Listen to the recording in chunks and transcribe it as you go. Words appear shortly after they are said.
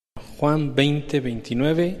Juan 20,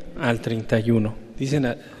 29 al 31.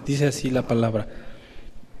 Dice así la palabra.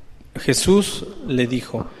 Jesús le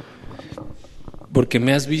dijo: porque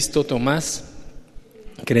me has visto, Tomás,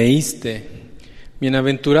 creíste.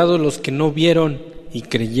 Bienaventurados los que no vieron y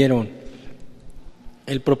creyeron.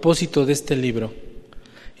 El propósito de este libro.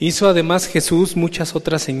 Hizo además Jesús muchas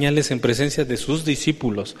otras señales en presencia de sus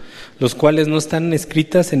discípulos, los cuales no están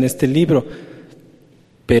escritas en este libro,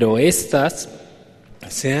 pero estas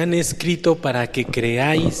se han escrito para que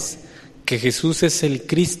creáis que Jesús es el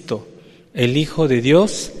Cristo, el Hijo de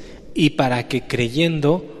Dios, y para que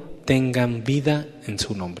creyendo tengan vida en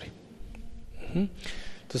su nombre.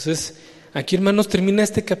 Entonces, aquí, hermanos, termina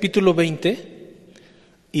este capítulo 20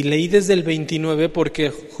 y leí desde el 29 porque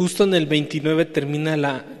justo en el 29 termina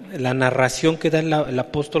la narración que da el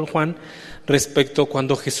apóstol Juan respecto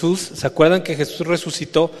cuando Jesús, ¿se acuerdan que Jesús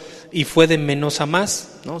resucitó y fue de menos a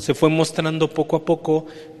más, ¿no? Se fue mostrando poco a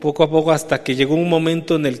poco, hasta que llegó un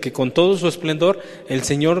momento en el que con todo su esplendor el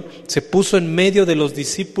Señor se puso en medio de los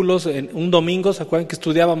discípulos en un domingo. ¿Se acuerdan que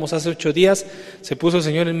estudiábamos hace 8 días? Se puso el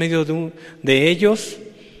Señor en medio de ellos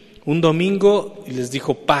un domingo y les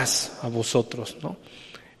dijo: paz a vosotros, ¿no?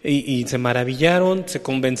 Y se maravillaron, se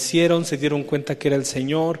convencieron, se dieron cuenta que era el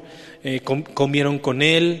Señor, comieron con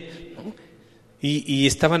Él, ¿no? Y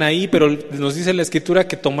estaban ahí, pero nos dice la Escritura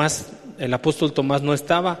que Tomás, el apóstol Tomás, no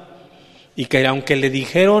estaba, y que aunque le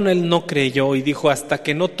dijeron, él no creyó, y dijo: hasta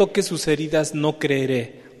que no toque sus heridas no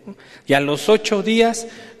creeré. Y a los 8 días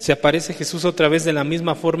se aparece Jesús otra vez de la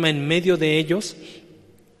misma forma en medio de ellos,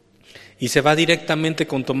 y se va directamente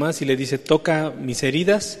con Tomás y le dice: toca mis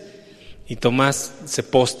heridas. Y Tomás se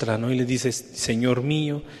postra, ¿no? Y le dice: Señor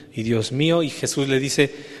mío y Dios mío. Y Jesús le dice: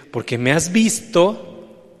 porque me has visto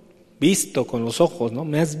con los ojos, ¿no?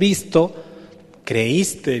 Me has visto,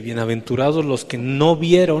 creíste. Bienaventurados los que no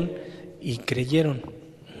vieron y creyeron.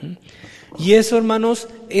 Y eso, hermanos,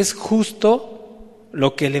 es justo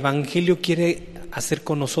lo que el Evangelio quiere hacer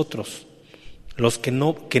con nosotros, los que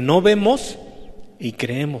no vemos y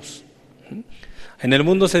creemos. En el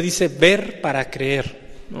mundo se dice ver para creer,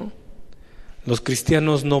 ¿no? Los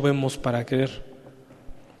cristianos no vemos para creer.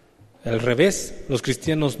 Al revés, los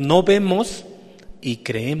cristianos no vemos y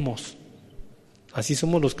creemos. Así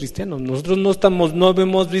somos los cristianos. Nosotros no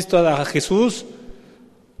hemos visto a Jesús,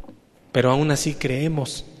 pero aún así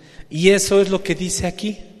creemos. Y eso es lo que dice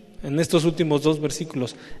aquí, en estos últimos 2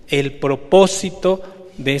 versículos. El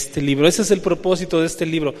propósito de este libro. Ese es el propósito de este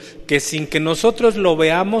libro. Que sin que nosotros lo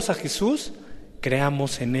veamos a Jesús,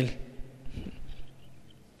 creamos en Él.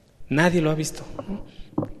 Nadie lo ha visto, ¿no?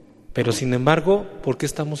 Pero sin embargo, ¿por qué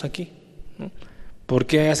estamos aquí? ¿No? ¿Por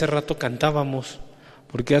qué hace rato cantábamos?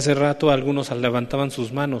 ¿Por qué hace rato algunos levantaban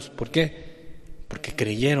sus manos? ¿Por qué? Porque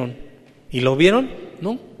creyeron. ¿Y lo vieron?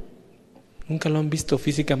 No. Nunca lo han visto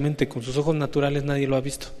físicamente, con sus ojos naturales nadie lo ha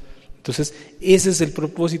visto. Entonces, ese es el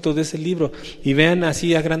propósito de ese libro. Y vean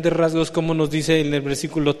así a grandes rasgos cómo nos dice en el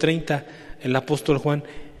versículo 30 el apóstol Juan: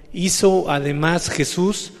 hizo además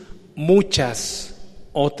Jesús muchas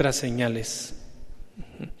otras señales,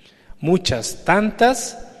 muchas,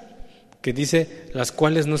 tantas que dice, las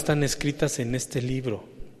cuales no están escritas en este libro.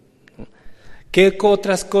 ¿Qué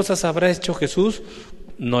otras cosas habrá hecho Jesús?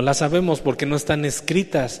 No las sabemos porque no están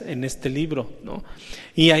escritas en este libro, ¿no?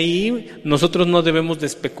 Y ahí nosotros no debemos de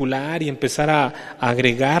especular y empezar a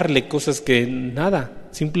agregarle cosas que nada,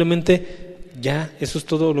 simplemente ya, eso es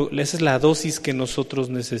todo, esa es la dosis que nosotros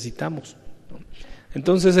necesitamos, ¿no?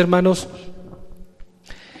 Entonces, hermanos,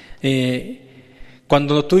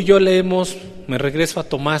 cuando tú y yo leemos, me regreso a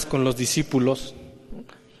Tomás con los discípulos,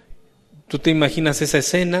 tú te imaginas esa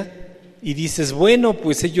escena y dices: bueno,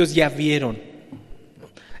 pues ellos ya vieron,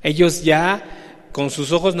 ellos ya con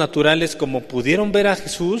sus ojos naturales, como pudieron ver a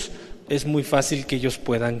Jesús, es muy fácil que ellos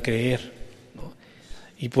puedan creer, ¿no?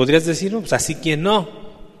 Y podrías decir: no, pues así quien no.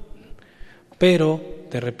 Pero,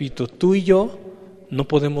 te repito, tú y yo no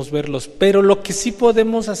podemos verlos, pero lo que sí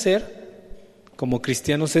podemos hacer como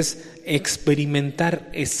cristianos es experimentar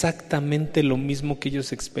exactamente lo mismo que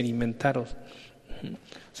ellos experimentaron.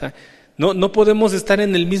 O sea, no podemos estar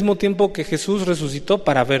en el mismo tiempo que Jesús resucitó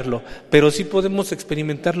para verlo, pero sí podemos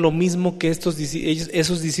experimentar lo mismo que esos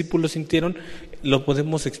discípulos sintieron, lo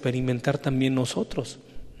podemos experimentar también nosotros.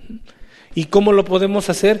 ¿Y cómo lo podemos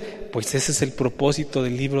hacer? Pues ese es el propósito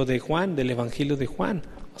del libro de Juan, del Evangelio de Juan.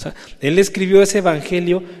 O sea, él escribió ese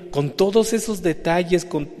evangelio con todos esos detalles,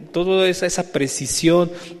 con toda esa precisión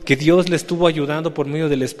que Dios le estuvo ayudando por medio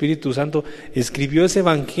del Espíritu Santo. Escribió ese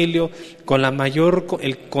evangelio con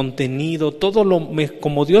el contenido,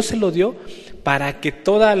 como Dios se lo dio, para que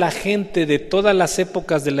toda la gente de todas las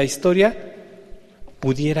épocas de la historia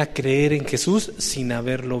pudiera creer en Jesús sin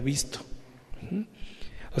haberlo visto.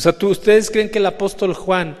 O sea, ¿ustedes creen que el apóstol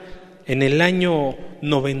Juan, en el año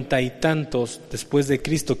 90 y tantos después de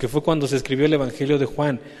Cristo, que fue cuando se escribió el Evangelio de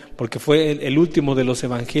Juan, porque fue el último de los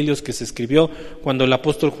evangelios que se escribió, cuando el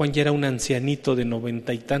apóstol Juan ya era un ancianito de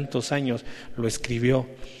 90 y tantos años, lo escribió?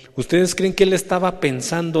 ¿Ustedes creen que él estaba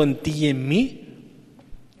pensando en ti y en mí?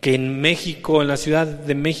 Que en México, en la Ciudad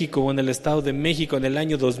de México o en el Estado de México, en el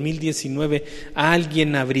año 2019,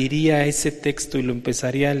 alguien abriría ese texto y lo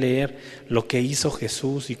empezaría a leer, lo que hizo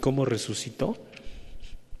Jesús y cómo resucitó.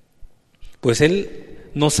 Pues él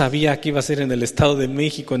no sabía que iba a ser en el Estado de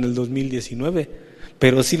México en el 2019,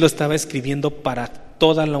 pero sí lo estaba escribiendo para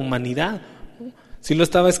toda la humanidad. Sí lo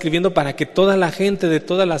estaba escribiendo para que toda la gente de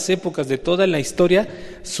todas las épocas, de toda la historia,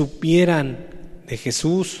 supieran de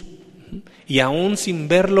Jesús. Y aún sin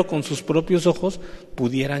verlo con sus propios ojos,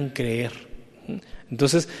 pudieran creer.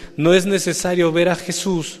 Entonces, no es necesario ver a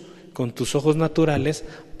Jesús con tus ojos naturales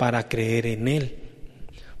para creer en Él.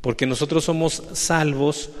 Porque nosotros somos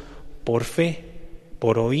salvos por fe,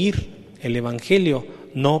 por oír el Evangelio,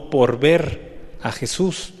 no por ver a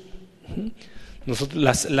Jesús.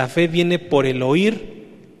 La fe viene por el oír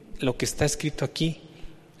lo que está escrito aquí,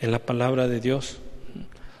 en la palabra de Dios.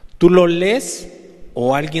 Tú lo lees,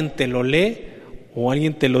 o alguien te lo lee, o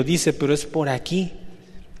alguien te lo dice, pero es por aquí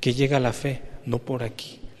que llega la fe, no por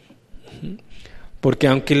aquí. Porque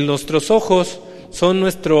aunque nuestros ojos son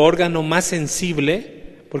nuestro órgano más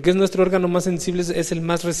sensible, porque es nuestro órgano más sensible, es el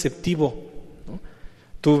más receptivo, ¿no?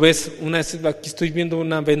 Tú ves, aquí estoy viendo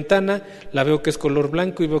una ventana, la veo que es color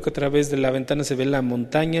blanco y veo que a través de la ventana se ve la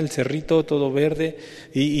montaña, el cerrito, todo verde,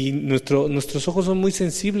 y nuestros ojos son muy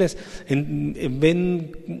sensibles,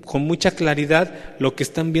 ven con mucha claridad lo que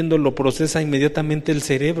están viendo, lo procesa inmediatamente el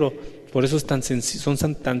cerebro, por eso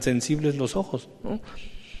son tan sensibles los ojos, ¿no?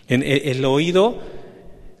 El oído,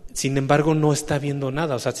 sin embargo, no está viendo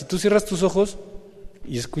nada. O sea, si tú cierras tus ojos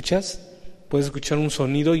y escuchas, puedes escuchar un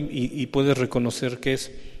sonido y puedes reconocer que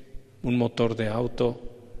es un motor de auto,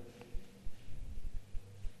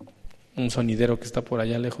 un sonidero que está por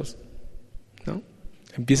allá lejos, ¿no?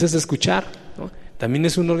 Empiezas a escuchar, ¿no? También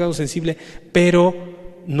es un órgano sensible, pero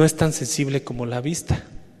no es tan sensible como la vista,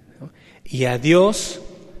 ¿no? Y a Dios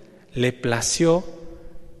le plació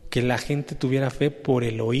que la gente tuviera fe por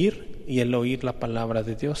el oír y el oír la palabra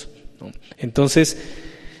de Dios, ¿no? Entonces,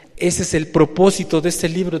 ese es el propósito de este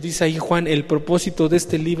libro, dice ahí Juan, el propósito de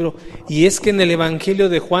este libro. Y es que en el Evangelio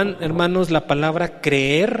de Juan, hermanos, la palabra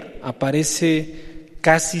creer aparece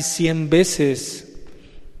casi 100 veces.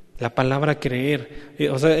 La palabra creer.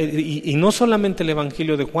 O sea, y no solamente el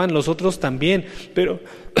Evangelio de Juan, los otros también. Pero,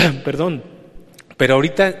 pero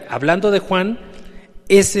ahorita, hablando de Juan,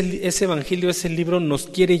 ese Evangelio, ese libro nos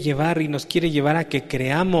quiere llevar a que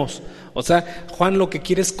creamos. O sea, Juan lo que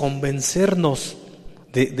quiere es convencernos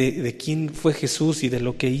de quién fue Jesús y de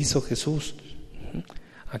lo que hizo Jesús.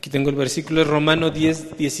 Aquí tengo el versículo de Romanos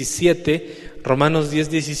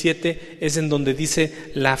 10:17 es en donde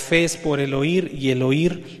dice: la fe es por el oír y el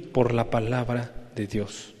oír por la palabra de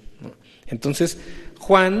Dios. Entonces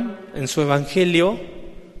Juan en su evangelio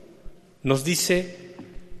nos dice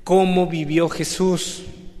cómo vivió Jesús.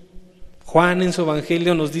 Juan en su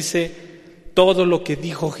evangelio nos dice todo lo que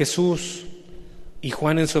dijo Jesús. Y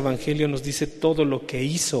Juan en su evangelio nos dice todo lo que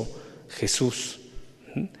hizo Jesús.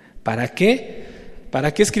 ¿Para qué?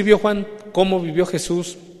 ¿Para qué escribió Juan cómo vivió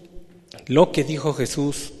Jesús, lo que dijo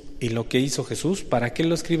Jesús y lo que hizo Jesús? ¿Para qué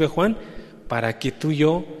lo escribe Juan? Para que tú y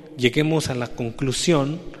yo lleguemos a la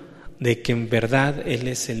conclusión de que en verdad Él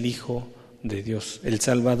es el Hijo de Dios, el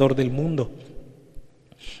Salvador del mundo.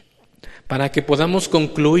 Para que podamos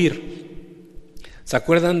concluir. ¿Se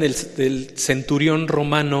acuerdan del centurión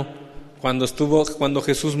romano? Cuando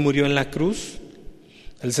Jesús murió en la cruz,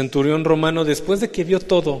 el centurión romano, después de que vio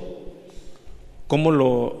todo,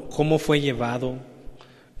 cómo fue llevado,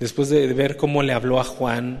 después de ver cómo le habló a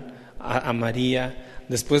Juan, a María,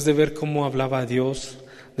 después de ver cómo hablaba a Dios,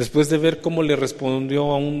 después de ver cómo le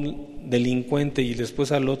respondió a un delincuente y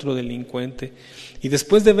después al otro delincuente, y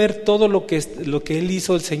después de ver todo lo que él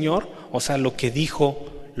hizo el Señor, o sea, lo que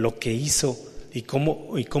dijo, lo que hizo y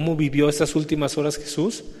cómo vivió esas últimas horas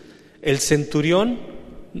Jesús, el centurión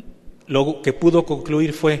lo que pudo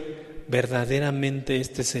concluir fue: verdaderamente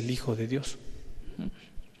este es el Hijo de Dios.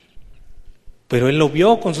 Pero él lo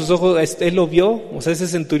vio con sus ojos, él lo vio, o sea, ese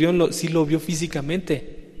centurión sí lo vio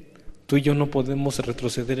físicamente. Tú y yo no podemos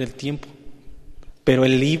retroceder el tiempo. Pero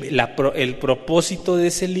el propósito de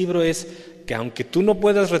ese libro es que aunque tú no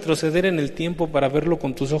puedas retroceder en el tiempo para verlo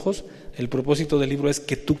con tus ojos, el propósito del libro es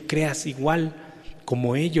que tú creas igual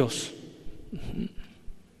como ellos.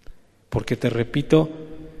 Porque te repito,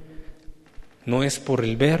 no es por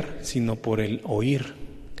el ver, sino por el oír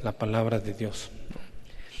la palabra de Dios.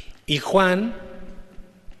 Y Juan,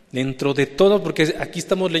 dentro de todo, porque aquí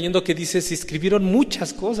estamos leyendo que dice, se escribieron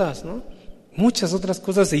muchas cosas, ¿no? Muchas otras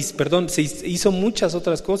cosas, se hizo muchas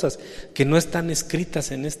otras cosas que no están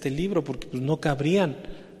escritas en este libro porque pues, no cabrían,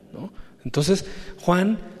 ¿no? Entonces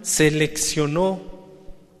Juan seleccionó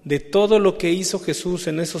de todo lo que hizo Jesús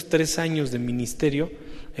en esos 3 años de ministerio.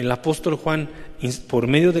 El apóstol Juan, por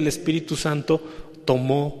medio del Espíritu Santo,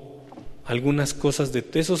 tomó algunas cosas de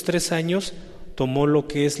esos 3 años, tomó lo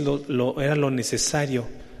que era lo necesario,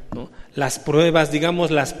 ¿no? Las pruebas,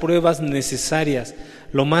 digamos, las pruebas necesarias,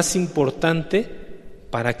 lo más importante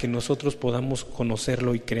para que nosotros podamos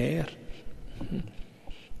conocerlo y creer.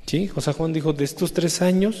 ¿Sí? José Juan dijo, de estos 3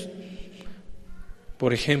 años,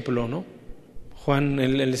 por ejemplo, ¿no? Juan,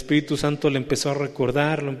 el Espíritu Santo le empezó a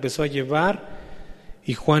recordar, lo empezó a llevar,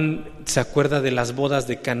 y Juan se acuerda de las bodas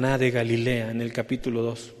de Caná de Galilea en el capítulo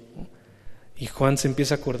 2. Y Juan se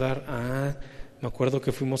empieza a acordar, me acuerdo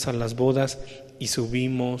que fuimos a las bodas y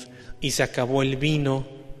subimos y se acabó el vino,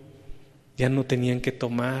 ya no tenían que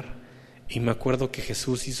tomar, y me acuerdo que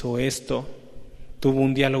Jesús hizo esto, tuvo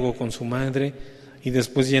un diálogo con su madre y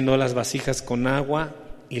después llenó las vasijas con agua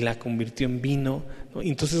y la convirtió en vino, ¿no?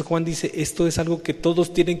 Entonces Juan dice, esto es algo que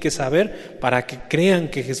todos tienen que saber para que crean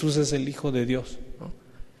que Jesús es el Hijo de Dios, ¿no?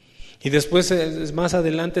 Y después más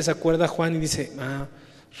adelante se acuerda Juan y dice,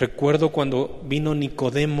 recuerdo cuando vino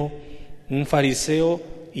Nicodemo, un fariseo,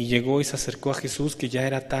 y llegó y se acercó a Jesús, que ya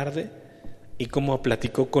era tarde, y cómo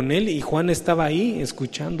platicó con él, y Juan estaba ahí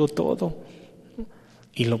escuchando todo, ¿no?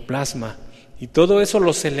 Y lo plasma, y todo eso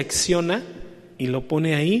lo selecciona y lo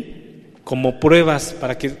pone ahí como pruebas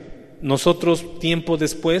para que nosotros tiempo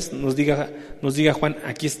después nos diga Juan,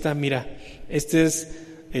 aquí está, mira, este es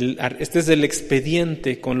el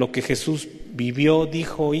expediente con lo que Jesús vivió,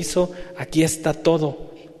 dijo, hizo, aquí está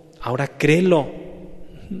todo, ahora créelo,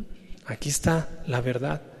 aquí está la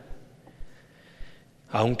verdad.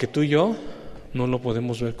 Aunque tú y yo no lo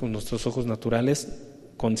podemos ver con nuestros ojos naturales,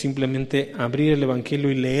 con simplemente abrir el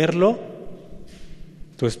Evangelio y leerlo,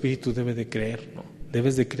 tu espíritu debe de creer, ¿no?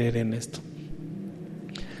 Debes de creer en esto.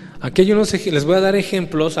 Aquí les voy a dar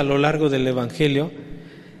ejemplos a lo largo del Evangelio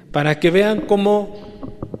para que vean cómo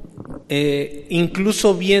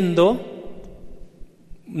incluso viendo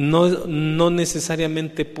no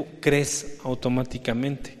necesariamente crees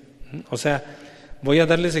automáticamente. O sea, voy a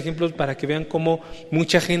darles ejemplos para que vean cómo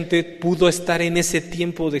mucha gente pudo estar en ese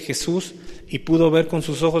tiempo de Jesús y pudo ver con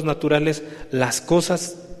sus ojos naturales las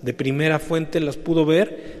cosas de primera fuente, las pudo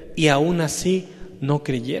ver y aún así no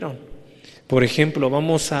creyeron. Por ejemplo,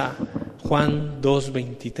 vamos a Juan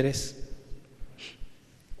 2:23.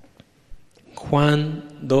 Juan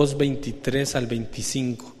 2:23 al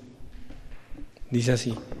 25. Dice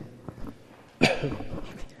así: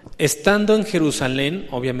 estando en Jerusalén,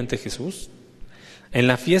 obviamente Jesús, en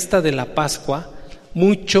la fiesta de la Pascua,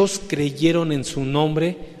 muchos creyeron en su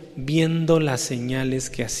nombre viendo las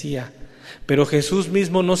señales que hacía. Pero Jesús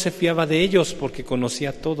mismo no se fiaba de ellos porque conocía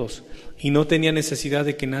a todos y no tenía necesidad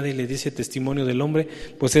de que nadie le diese testimonio del hombre,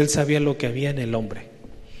 pues él sabía lo que había en el hombre.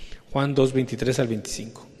 Juan 2:23 al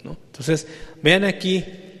 25, ¿no? Entonces, vean aquí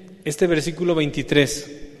este versículo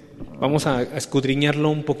 23. Vamos a escudriñarlo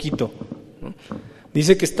un poquito, ¿no?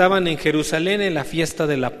 Dice que estaban en Jerusalén en la fiesta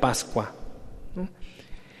de la Pascua, ¿no?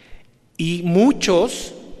 Y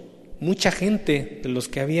mucha gente de los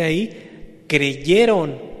que había ahí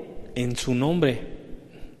creyeron en su nombre.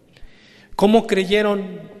 ¿Cómo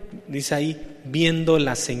creyeron? Dice ahí, viendo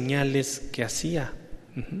las señales que hacía.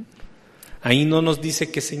 Ahí no nos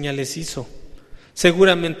dice qué señales hizo.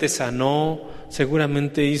 Seguramente sanó,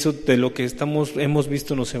 seguramente hizo de lo que hemos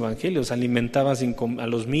visto en los evangelios, alimentaba a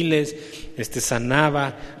los miles,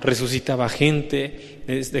 sanaba, resucitaba gente,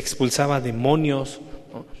 expulsaba demonios,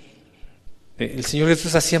 ¿no? El Señor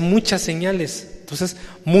Jesús hacía muchas señales. Entonces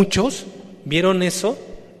muchos vieron eso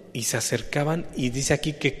y se acercaban, y dice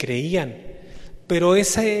aquí que creían, pero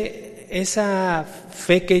esa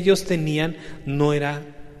fe que ellos tenían no era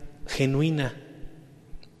genuina.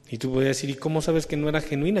 Y tú podrías decir, ¿y cómo sabes que no era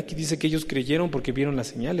genuina? Aquí dice que ellos creyeron porque vieron las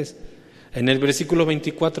señales. En el versículo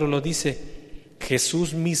 24 lo dice,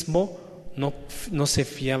 Jesús mismo no se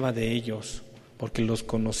fiaba de ellos porque los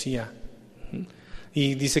conocía.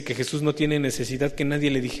 Y dice que Jesús no tiene necesidad que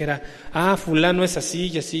nadie le dijera, fulano es así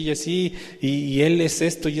y así y así, y él es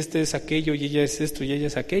esto y este es aquello, y ella es esto y ella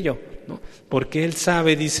es aquello, ¿no? Porque él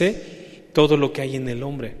sabe, dice, todo lo que hay en el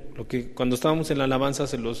hombre. Lo que cuando estábamos en la alabanza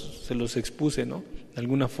se los expuse, ¿no? De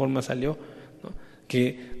alguna forma salió, ¿no?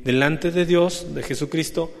 Que delante de Dios, de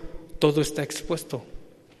Jesucristo, todo está expuesto.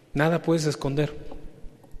 Nada puedes esconder.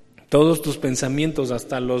 Todos tus pensamientos,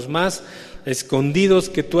 hasta los más escondidos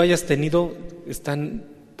que tú hayas tenido, están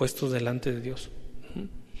puestos delante de Dios.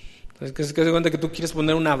 Entonces, que se cuenta que tú quieres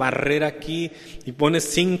poner una barrera aquí y pones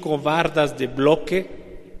 5 bardas de bloque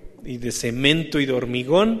y de cemento y de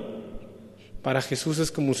hormigón. Para Jesús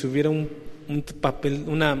es como si hubiera un papel,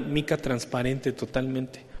 una mica transparente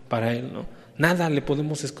totalmente para Él, ¿no? Nada le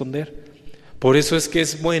podemos esconder. Por eso es que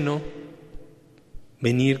es bueno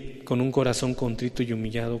venir con un corazón contrito y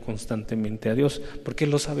humillado constantemente a Dios, porque Él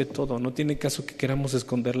lo sabe todo. No tiene caso que queramos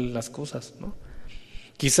esconderle las cosas, ¿no?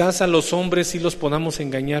 Quizás a los hombres sí los podamos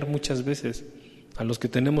engañar muchas veces, a los que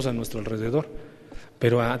tenemos a nuestro alrededor,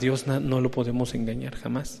 pero a Dios no lo podemos engañar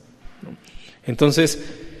jamás, ¿no? Entonces,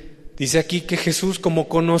 dice aquí que Jesús, como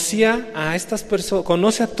conocía a estas personas,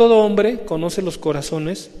 conoce a todo hombre, conoce los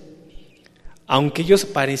corazones, aunque ellos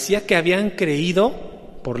parecía que habían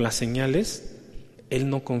creído por las señales,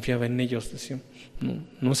 Él no confiaba en ellos, decía,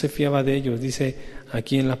 no se fiaba de ellos, dice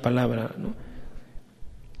aquí en la palabra, ¿no?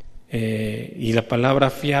 Y la palabra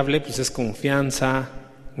fiable pues es confianza,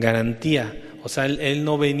 garantía. O sea, él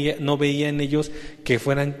no veía en ellos que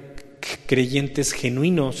fueran creyentes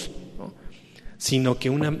genuinos, ¿no? Sino que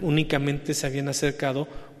únicamente se habían acercado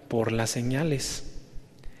por las señales.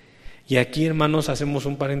 Y aquí, hermanos, hacemos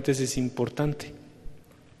un paréntesis importante.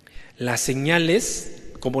 Las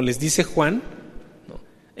señales, como les dice Juan, ¿no?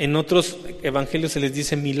 En otros evangelios se les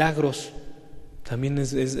dice milagros. También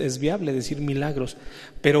es viable decir milagros,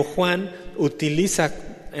 pero Juan utiliza,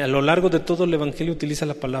 a lo largo de todo el evangelio utiliza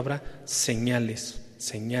la palabra señales.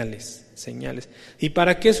 ¿Y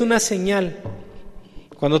para qué es una señal?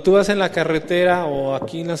 Cuando tú vas en la carretera o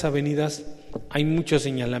aquí en las avenidas hay muchos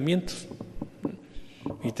señalamientos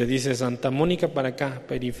y te dice Santa Mónica para acá,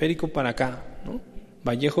 Periférico para acá, ¿no?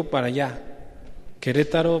 Vallejo para allá,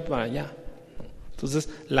 Querétaro para allá. Entonces,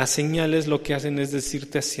 las señales lo que hacen es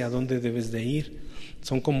decirte hacia dónde debes de ir.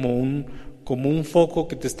 Son como un foco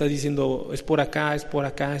que te está diciendo, es por acá, es por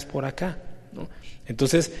acá, es por acá, ¿no?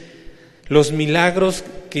 Entonces, los milagros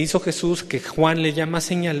que hizo Jesús, que Juan le llama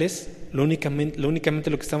señales,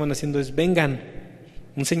 únicamente lo que estaban haciendo es vengan,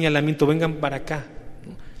 un señalamiento, vengan para acá,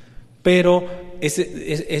 ¿no? Pero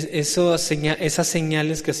esas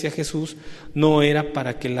señales que hacía Jesús no era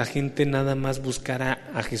para que la gente nada más buscara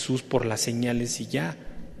a Jesús por las señales y ya,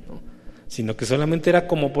 ¿no? Sino que solamente era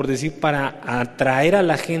como por decir para atraer a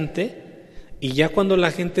la gente, y ya cuando la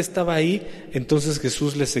gente estaba ahí, entonces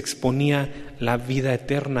Jesús les exponía la vida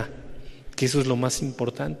eterna, que eso es lo más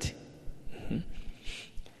importante.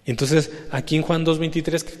 Entonces aquí en Juan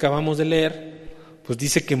 2:23 que acabamos de leer, pues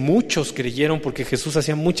dice que muchos creyeron porque Jesús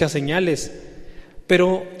hacía muchas señales,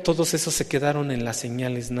 pero todos esos se quedaron en las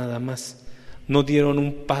señales nada más, no dieron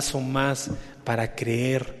un paso más para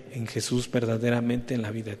creer en Jesús verdaderamente en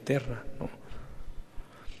la vida eterna, ¿no?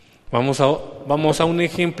 Vamos a un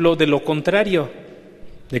ejemplo de lo contrario,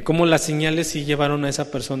 de cómo las señales sí llevaron a esa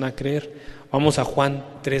persona a creer. Vamos a Juan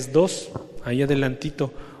 3:2, ahí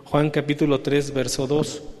adelantito, Juan capítulo 3, verso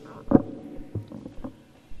 2.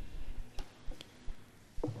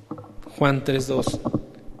 Juan 3:2.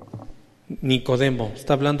 Nicodemo,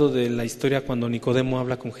 está hablando de la historia cuando Nicodemo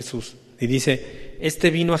habla con Jesús y dice, este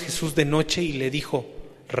vino a Jesús de noche y le dijo,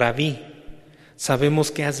 Rabí, sabemos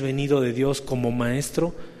que has venido de Dios como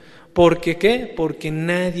maestro, porque ¿qué? Porque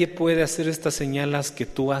nadie puede hacer estas señales que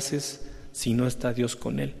tú haces si no está Dios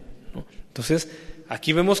con él, ¿no? Entonces,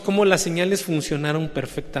 aquí vemos cómo las señales funcionaron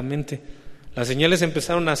perfectamente. Las señales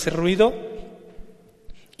empezaron a hacer ruido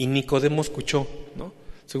y Nicodemo escuchó, ¿no?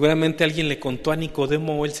 Seguramente alguien le contó a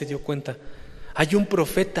Nicodemo o él se dio cuenta. Hay un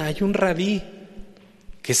profeta, hay un rabí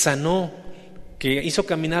que sanó, que hizo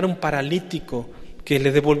caminar a un paralítico, que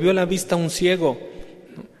le devolvió la vista a un ciego,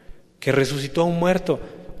 ¿no? Que resucitó a un muerto.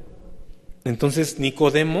 Entonces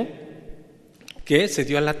Nicodemo, que se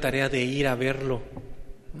dio a la tarea de ir a verlo,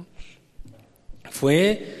 ¿no?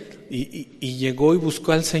 Fue y llegó y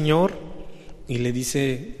buscó al Señor y le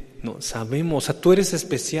dice, no, sabemos, o sea, tú eres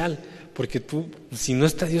especial, porque tú, si no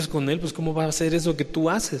está Dios con él, pues ¿cómo va a hacer eso que tú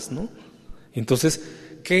haces, no? Entonces,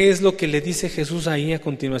 ¿qué es lo que le dice Jesús ahí a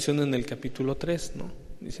continuación en el capítulo 3, no?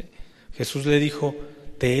 Dice, Jesús le dijo,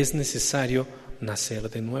 te es necesario nacer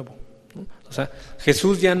de nuevo, ¿no? O sea,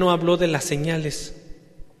 Jesús ya no habló de las señales.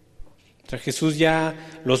 O sea, Jesús ya,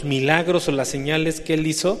 los milagros o las señales que él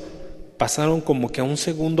hizo pasaron como que a un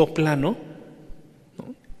segundo plano,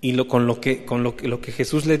 ¿no? Y lo que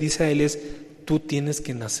Jesús le dice a él es, tú tienes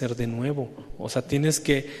que nacer de nuevo, o sea, tienes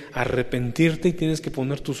que arrepentirte y tienes que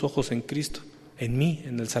poner tus ojos en Cristo, en mí,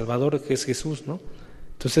 en el Salvador que es Jesús, ¿no?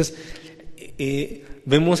 Entonces,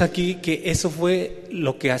 vemos aquí que eso fue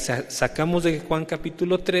lo que sacamos de Juan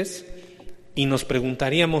capítulo 3 y nos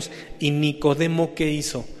preguntaríamos, ¿y Nicodemo qué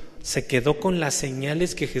hizo? ¿Se quedó con las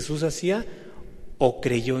señales que Jesús hacía o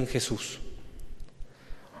creyó en Jesús?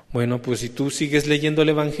 Bueno, pues si tú sigues leyendo el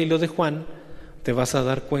Evangelio de Juan, te vas a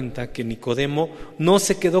dar cuenta que Nicodemo no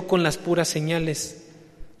se quedó con las puras señales,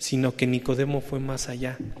 sino que Nicodemo fue más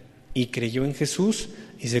allá y creyó en Jesús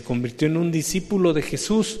y se convirtió en un discípulo de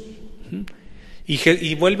Jesús.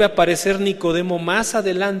 Y vuelve a aparecer Nicodemo más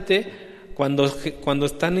adelante cuando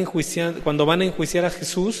van a enjuiciar a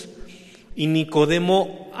Jesús, y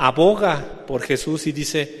Nicodemo aboga por Jesús y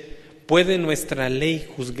dice: ¿puede nuestra ley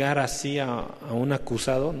juzgar así a un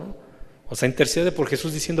acusado? ¿No? O sea, intercede por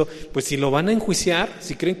Jesús diciendo, pues si lo van a enjuiciar,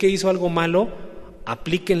 si creen que hizo algo malo,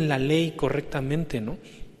 apliquen la ley correctamente, ¿no?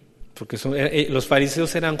 Porque los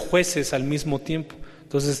fariseos eran jueces al mismo tiempo.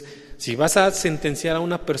 Entonces, si vas a sentenciar a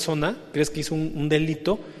una persona, crees que hizo un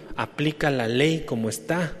delito, aplica la ley como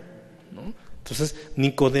está, ¿no? Entonces,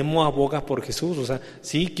 Nicodemo aboga por Jesús. O sea,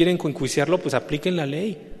 si quieren enjuiciarlo, pues apliquen la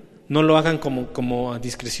ley. No lo hagan como a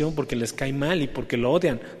discreción porque les cae mal y porque lo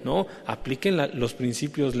odian. No, apliquen los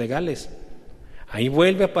principios legales. Ahí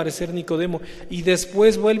vuelve a aparecer Nicodemo. Y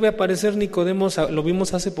después vuelve a aparecer Nicodemo, lo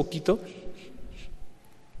vimos hace poquito,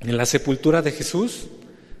 en la sepultura de Jesús.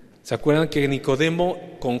 ¿Se acuerdan que Nicodemo,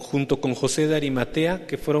 junto con José de Arimatea,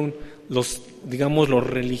 que fueron los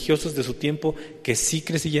religiosos de su tiempo que sí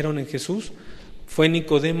creyeron en Jesús, fue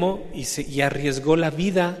Nicodemo y arriesgó la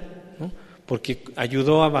vida, ¿no? Porque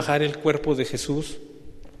ayudó a bajar el cuerpo de Jesús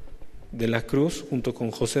de la cruz, junto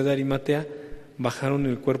con José de Arimatea, bajaron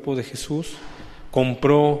el cuerpo de Jesús,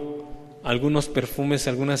 compró algunos perfumes,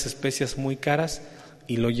 algunas especias muy caras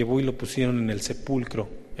y lo llevó y lo pusieron en el sepulcro,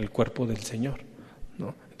 el cuerpo del Señor,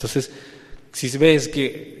 ¿no? Entonces, si ves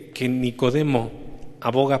que Nicodemo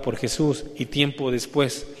aboga por Jesús y tiempo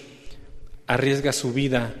después arriesga su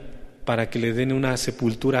vida para que le den una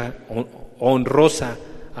sepultura honrosa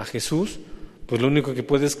a Jesús, pues lo único que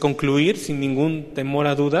puedes concluir sin ningún temor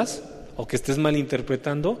a dudas o que estés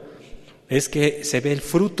malinterpretando es que se ve el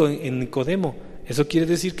fruto en Nicodemo. Eso quiere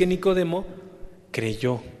decir que Nicodemo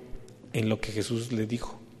creyó en lo que Jesús le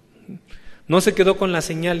dijo. No se quedó con las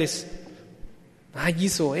señales.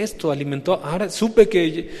 Hizo esto, alimentó. Ahora supe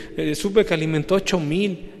que alimentó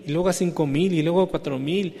 8,000 y luego a 5,000 y luego a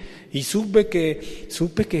 4,000 y supe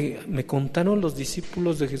que me contaron los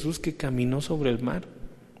discípulos de Jesús que caminó sobre el mar.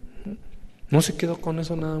 No se quedó con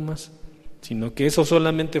eso nada más, sino que eso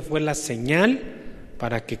solamente fue la señal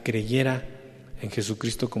para que creyera en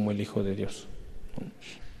Jesucristo como el Hijo de Dios.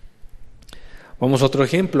 Vamos a otro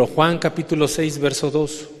ejemplo, Juan capítulo 6, verso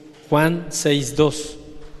 2. Juan 6, 2.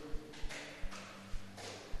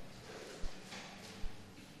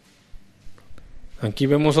 Aquí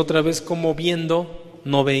vemos otra vez cómo viendo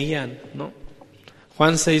no veían, ¿no?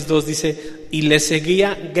 Juan 6:2 dice, y le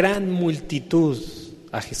seguía gran multitud,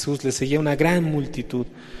 a Jesús le seguía una gran multitud,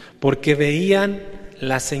 porque veían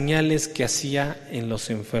las señales que hacía en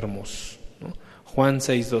los enfermos, ¿no? Juan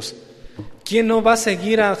 6:2. ¿Quién no va a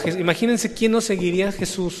seguir a Jesús? Imagínense quién no seguiría a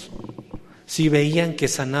Jesús si veían que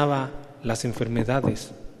sanaba las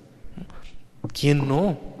enfermedades. ¿Quién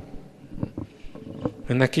no?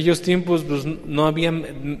 En aquellos tiempos pues, no había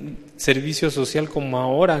servicio social como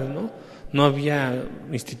ahora, ¿no? No había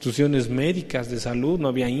instituciones médicas de salud, no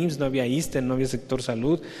había IMSS, no había ISSSTE, no había sector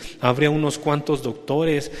salud. Habría unos cuantos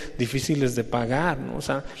doctores difíciles de pagar, ¿no? O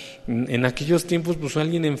sea, en aquellos tiempos pues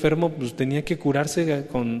alguien enfermo pues tenía que curarse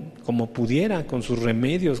como pudiera, con sus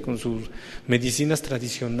remedios, con sus medicinas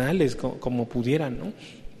tradicionales, como pudieran, ¿no?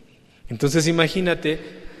 Entonces imagínate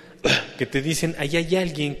que te dicen, ahí hay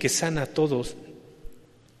alguien que sana a todos.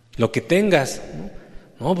 Lo que tengas,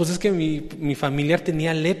 ¿no? No, pues es que mi familiar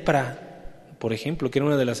tenía lepra, por ejemplo, que era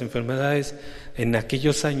una de las enfermedades en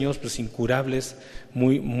aquellos años pues incurables,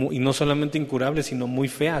 y no solamente incurables, sino muy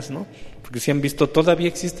feas, ¿no? Porque si han visto, todavía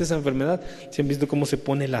existe esa enfermedad, si han visto cómo se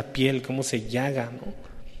pone la piel, cómo se llaga, ¿no?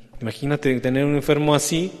 Imagínate tener un enfermo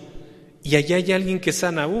así y allá hay alguien que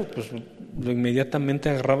sana, pues inmediatamente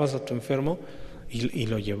agarrabas a tu enfermo y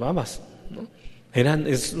lo llevabas, ¿no?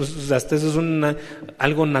 Hasta eso es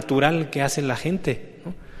algo natural que hace la gente,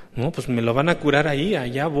 ¿no? No, pues me lo van a curar ahí,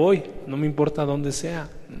 allá voy, no me importa dónde sea.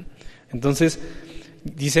 Entonces,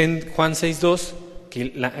 dice en Juan 6:2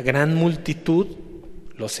 que la gran multitud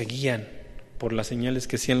lo seguían por las señales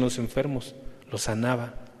que hacían los enfermos, los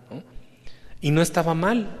sanaba, ¿no? Y no estaba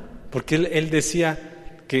mal, porque él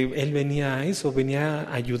decía que él venía a eso, venía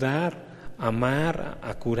a ayudar, a amar,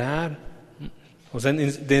 a curar. O sea,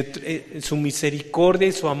 su misericordia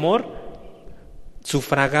y su amor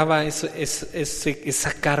sufragaba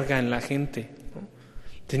esa carga en la gente, ¿no?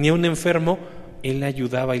 Tenía un enfermo, él le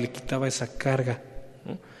ayudaba y le quitaba esa carga,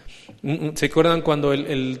 ¿no? ¿Se acuerdan cuando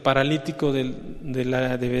el paralítico de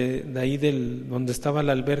ahí donde estaba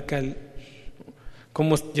la alberca,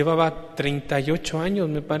 cómo llevaba 38 años,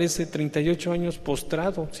 me parece, 38 años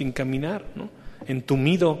postrado, sin caminar, ¿no?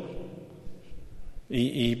 Entumido,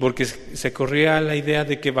 y porque se corría la idea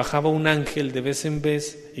de que bajaba un ángel de vez en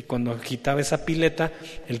vez, y cuando agitaba esa pileta,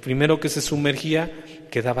 el primero que se sumergía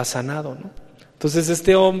quedaba sanado, ¿no? Entonces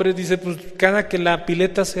este hombre dice, pues cada que la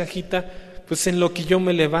pileta se agita, pues en lo que yo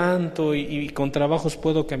me levanto y con trabajos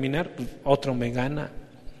puedo caminar, pues otro me gana.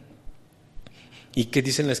 ¿Y qué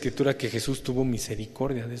dice en la Escritura? Que Jesús tuvo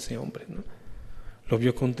misericordia de ese hombre, ¿no? Lo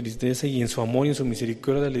vio con tristeza y en su amor y en su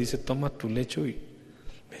misericordia le dice, toma tu lecho y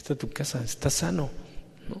vete a tu casa, estás sano,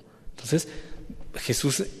 ¿no? Entonces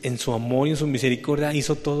Jesús en su amor y en su misericordia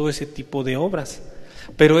hizo todo ese tipo de obras,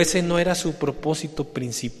 pero ese no era su propósito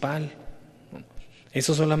principal, ¿no?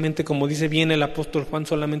 Eso solamente, como dice bien el apóstol Juan,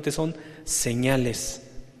 solamente son señales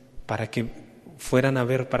para que fueran a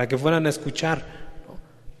ver, para que fueran a escuchar, ¿no?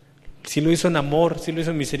 Sí lo hizo en amor, sí lo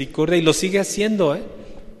hizo en misericordia y lo sigue haciendo,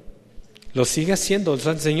 lo sigue haciendo. O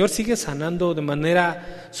sea, el Señor sigue sanando de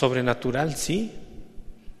manera sobrenatural, sí.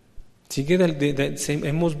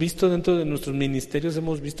 Hemos visto dentro de nuestros ministerios,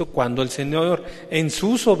 hemos visto cuando el Señor en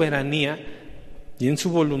su soberanía y en su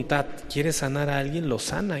voluntad quiere sanar a alguien, lo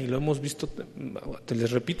sana, y lo hemos visto, te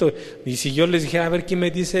les repito, y si yo les dijera, a ver, ¿quién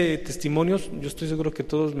me dice testimonios? Yo estoy seguro que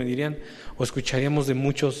todos me dirían, o escucharíamos de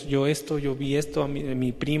muchos, yo vi esto, a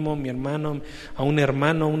mi primo, mi hermano, a un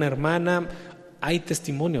hermano, a una hermana, hay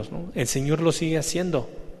testimonios, ¿no? El Señor lo sigue haciendo,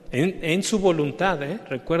 en su voluntad,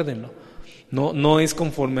 recuérdenlo. No es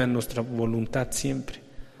conforme a nuestra voluntad siempre.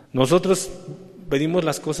 Nosotros pedimos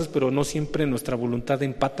las cosas, pero no siempre nuestra voluntad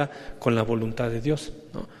empata con la voluntad de Dios,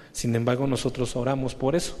 ¿no? Sin embargo, nosotros oramos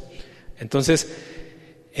por eso. Entonces,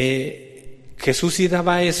 Jesús sí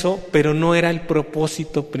daba eso, pero no era el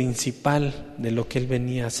propósito principal de lo que Él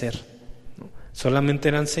venía a hacer, ¿no? Solamente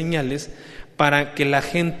eran señales para que la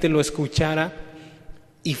gente lo escuchara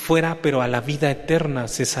y fuera, pero a la vida eterna,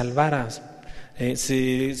 se salvara,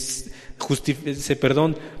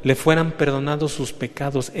 le fueran perdonados sus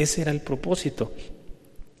pecados. Ese era el propósito.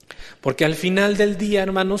 Porque al final del día,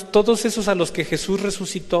 hermanos, todos esos a los que Jesús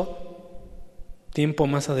resucitó, tiempo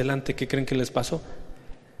más adelante, ¿qué creen que les pasó?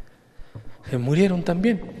 Se murieron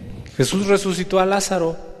también. Jesús resucitó a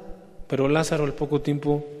Lázaro, pero Lázaro al poco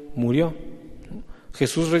tiempo murió.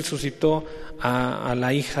 Jesús resucitó a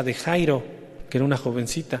la hija de Jairo, que era una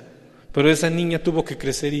jovencita, pero esa niña tuvo que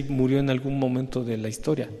crecer y murió en algún momento de la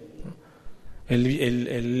historia.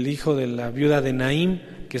 El hijo de la viuda de Naín,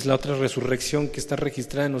 que es la otra resurrección que está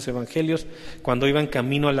registrada en los evangelios, cuando iban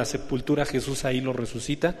camino a la sepultura, Jesús ahí lo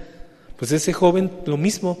resucita. Pues ese joven lo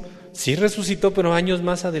mismo, sí resucitó, pero años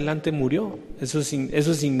más adelante murió. Eso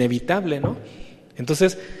es inevitable, ¿no?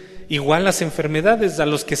 Entonces, igual las enfermedades, a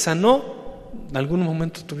los que sanó, en algún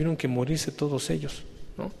momento tuvieron que morirse todos ellos,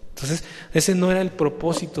 ¿no? Entonces, ese no era el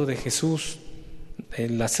propósito de Jesús,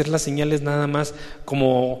 el hacer las señales nada más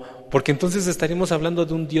porque entonces estaríamos hablando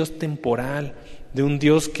de un Dios temporal, de un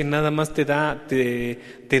Dios que nada más te da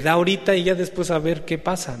ahorita y ya después a ver qué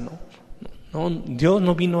pasa, ¿no? No, Dios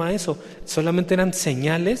no vino a eso, solamente eran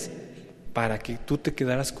señales para que tú te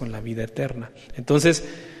quedaras con la vida eterna. Entonces,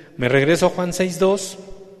 me regreso a Juan 6:2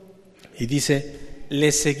 y dice,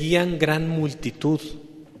 le seguían gran multitud,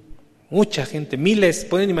 mucha gente, miles,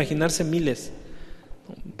 pueden imaginarse miles,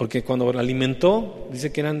 porque cuando la alimentó,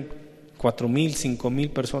 dice que eran 4,000, 5,000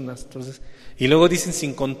 personas. Entonces, y luego dicen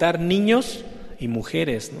sin contar niños y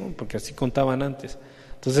mujeres, ¿no? Porque así contaban antes.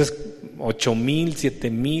 Entonces, 8,000,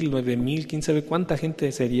 7,000, 9,000, quién sabe cuánta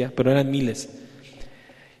gente sería, pero eran miles.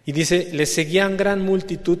 Y dice, les seguían gran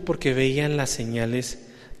multitud porque veían las señales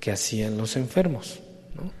que hacían los enfermos,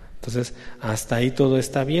 ¿no? Entonces, hasta ahí todo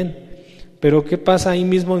está bien. Pero ¿qué pasa ahí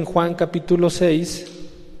mismo en Juan capítulo 6?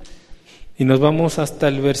 Y nos vamos hasta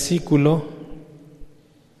el versículo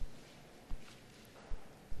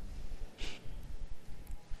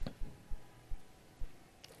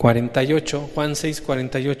 48, Juan 6,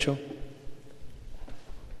 48.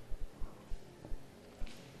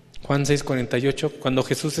 Juan 6, 48, cuando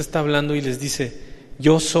Jesús está hablando y les dice,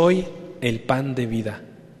 yo soy el pan de vida,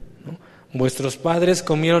 ¿no? Vuestros padres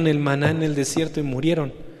comieron el maná en el desierto y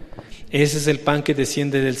murieron. Ese es el pan que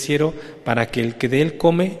desciende del cielo para que el que de él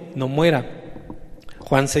come no muera.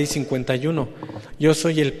 Juan 6, 51, yo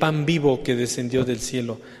soy el pan vivo que descendió del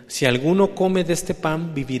cielo. Si alguno come de este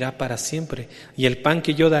pan, vivirá para siempre. Y el pan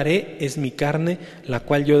que yo daré es mi carne, la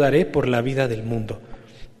cual yo daré por la vida del mundo.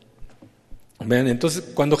 Vean, entonces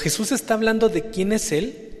cuando Jesús está hablando de quién es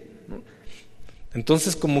Él, ¿no?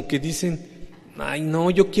 Entonces como que dicen, ay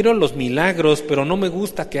no, yo quiero los milagros, pero no me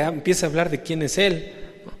gusta que empiece a hablar de quién es Él,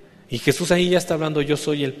 ¿no? Y Jesús ahí ya está hablando, yo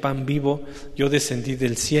soy el pan vivo, yo descendí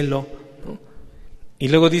del cielo, ¿no? Y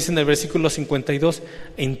luego dice en el versículo 52,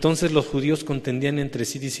 entonces los judíos contendían entre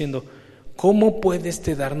sí diciendo, ¿cómo puede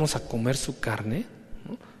darnos a comer su carne?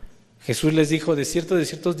 Jesús les dijo, de cierto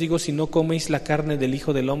os digo, si no coméis la carne del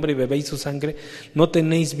Hijo del Hombre y bebéis su sangre, no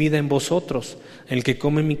tenéis vida en vosotros. El que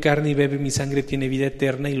come mi carne y bebe mi sangre tiene vida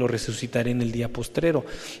eterna y lo resucitaré en el día postrero.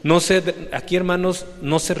 No sé, aquí hermanos,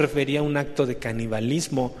 no se refería a un acto de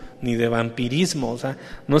canibalismo ni de vampirismo, o sea,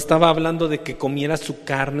 no estaba hablando de que comiera su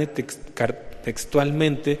carne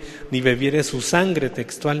textualmente, ni bebiera su sangre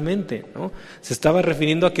textualmente, ¿no? Se estaba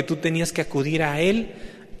refiriendo a que tú tenías que acudir a Él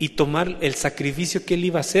y tomar el sacrificio que Él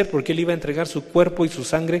iba a hacer, porque Él iba a entregar su cuerpo y su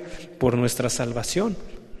sangre por nuestra salvación,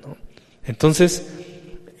 ¿no? Entonces,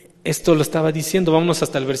 esto lo estaba diciendo, vámonos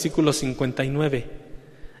hasta el versículo 59.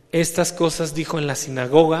 Estas cosas dijo en la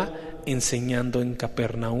sinagoga, enseñando en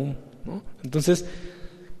Capernaum, ¿no? Entonces,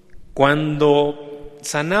 cuando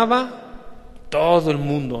sanaba, todo el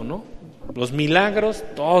mundo, ¿no? Los milagros,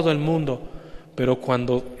 todo el mundo, pero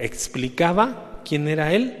cuando explicaba quién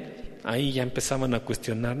era Él, ahí ya empezaban a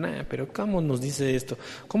cuestionar, pero ¿cómo nos dice esto?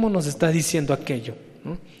 ¿Cómo nos está diciendo aquello?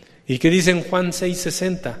 ¿No? ¿Y qué dice en Juan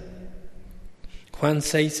 6:60? Juan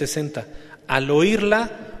 6:60. Al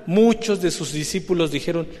oírla, muchos de sus discípulos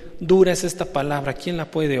dijeron, dura es esta palabra, ¿quién la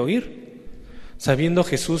puede oír? Sabiendo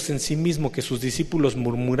Jesús en sí mismo que sus discípulos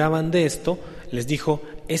murmuraban de esto, les dijo,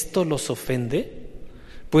 ¿esto los ofende?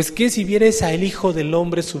 Pues ¿qué si vieres al Hijo del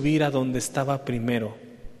Hombre subir a donde estaba primero?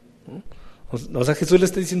 ¿No? O sea, Jesús le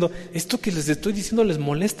está diciendo, esto que les estoy diciendo les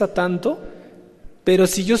molesta tanto, pero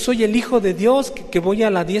si yo soy el Hijo de Dios, que voy a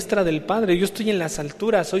la diestra del Padre, yo estoy en las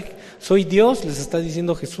alturas, soy Dios, les está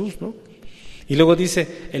diciendo Jesús, ¿no? Y luego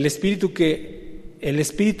dice, el Espíritu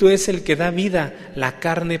es el que da vida, la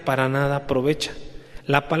carne para nada aprovecha.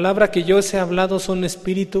 La palabra que yo os he hablado son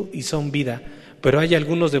espíritu y son vida, pero hay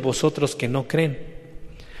algunos de vosotros que no creen.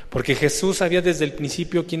 Porque Jesús sabía desde el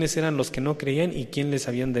principio quiénes eran los que no creían y quién les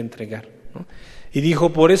habían de entregar, ¿no? Y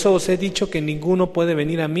dijo, por eso os he dicho que ninguno puede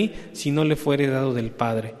venir a mí si no le fuere dado del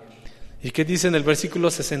Padre. ¿Y qué dice en el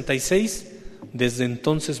versículo 66? Desde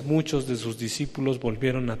entonces muchos de sus discípulos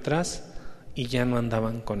volvieron atrás y ya no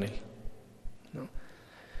andaban con Él, ¿no?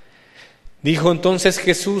 Dijo entonces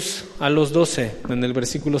Jesús a los 12 en el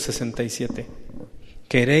versículo 67,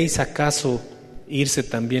 ¿queréis acaso irse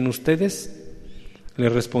también ustedes? Le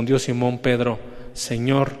respondió Simón Pedro,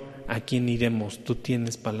 Señor, ¿a quién iremos? Tú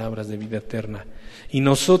tienes palabras de vida eterna. Y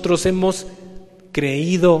nosotros hemos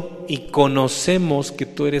creído y conocemos que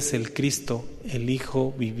tú eres el Cristo, el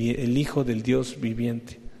Hijo del Dios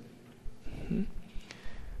viviente.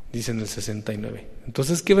 Dice en el 69.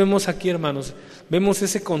 Entonces, ¿qué vemos aquí, hermanos? Vemos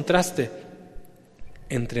ese contraste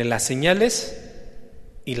entre las señales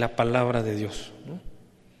y la palabra de Dios, ¿no?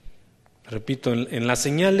 Repito, en las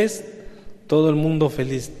señales todo el mundo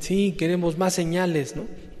feliz. Sí, queremos más señales, ¿no?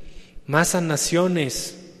 Más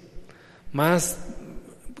sanaciones, más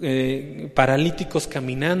paralíticos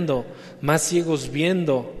caminando, más ciegos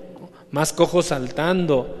viendo, ¿no? Más cojos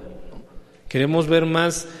saltando, ¿no? Queremos ver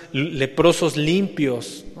más leprosos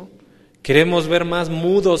limpios, ¿no? Queremos ver más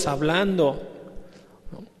mudos hablando,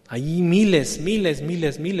 ¿no? Ahí miles.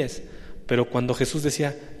 Pero cuando Jesús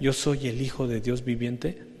decía, yo soy el Hijo de Dios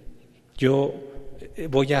viviente, yo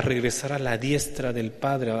voy a regresar a la diestra del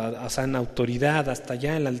Padre, o sea, en autoridad, hasta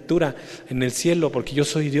allá en la altura, en el cielo, porque yo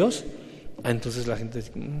soy Dios. Entonces la gente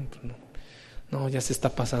dice, no, ya se está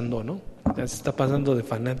pasando, ¿no? Ya se está pasando de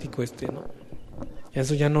fanático ¿no?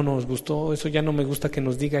 Eso ya no nos gustó, eso ya no me gusta que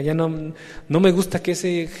nos diga, ya no me gusta que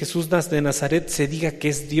ese Jesús de Nazaret se diga que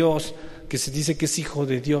es Dios, que se dice que es Hijo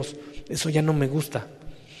de Dios, eso ya no me gusta.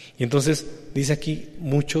 Y entonces dice aquí,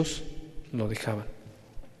 muchos lo dejaban,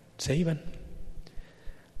 se iban.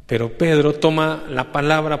 Pero Pedro toma la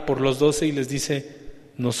palabra por los 12 y les dice,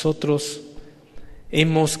 nosotros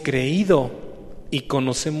hemos creído y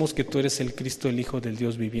conocemos que tú eres el Cristo, el Hijo del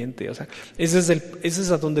Dios viviente. O sea, ese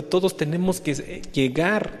es a donde todos tenemos que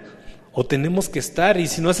llegar o tenemos que estar. Y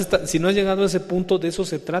si no has llegado a ese punto, de eso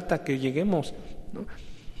se trata, que lleguemos, ¿no?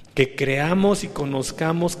 Que creamos y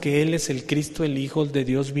conozcamos que Él es el Cristo, el Hijo de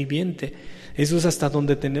Dios viviente. Eso es hasta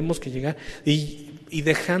donde tenemos que llegar. Y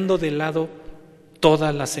dejando de lado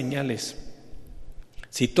todas las señales.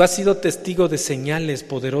 Si tú has sido testigo de señales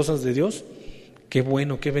poderosas de Dios, qué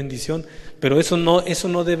bueno, qué bendición, pero eso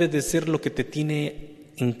no debe de ser lo que te tiene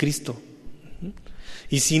en Cristo.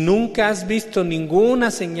 Y si nunca has visto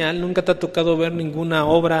ninguna señal, nunca te ha tocado ver ninguna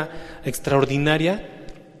obra extraordinaria,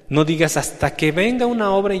 no digas hasta que venga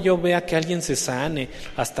una obra y yo vea que alguien se sane,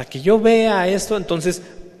 hasta que yo vea esto, entonces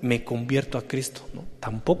me convierto a Cristo, ¿no?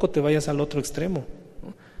 Tampoco te vayas al otro extremo,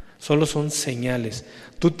 ¿no? Solo son señales.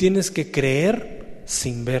 Tú tienes que creer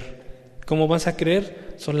sin ver. ¿Cómo vas a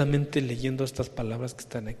creer? Solamente leyendo estas palabras que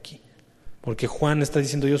están aquí. Porque Juan está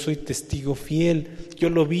diciendo, yo soy testigo fiel, yo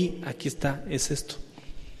lo vi, aquí está, es esto.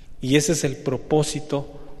 Y ese es el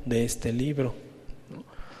propósito de este libro, ¿no?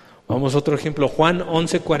 Vamos a otro ejemplo, Juan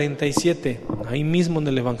 11:47, ahí mismo en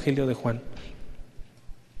el Evangelio de Juan.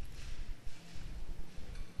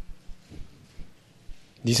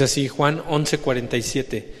 Dice así, Juan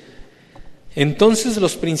 11:47. Entonces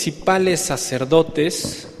los principales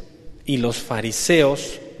sacerdotes y los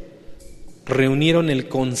fariseos reunieron el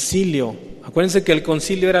concilio. Acuérdense que el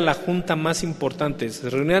concilio era la junta más importante. Se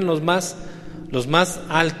reunían los más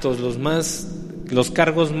altos, los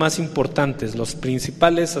cargos más importantes, los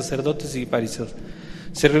principales sacerdotes y fariseos.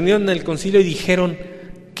 Se reunieron en el concilio y dijeron,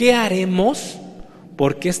 ¿qué haremos?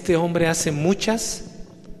 Porque este hombre hace muchas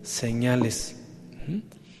señales.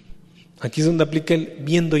 Aquí es donde aplica el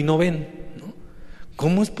viendo y no ven, ¿no?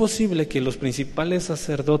 ¿Cómo es posible que los principales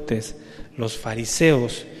sacerdotes, los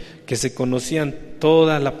fariseos, que se conocían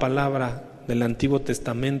toda la palabra del Antiguo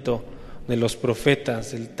Testamento, de los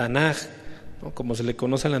profetas, el Tanaj, ¿no?, como se le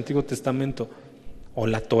conoce al Antiguo Testamento, o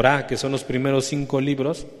la Torá, que son los primeros 5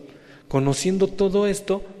 libros, conociendo todo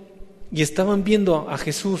esto, y estaban viendo a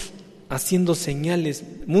Jesús haciendo señales,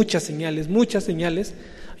 muchas señales,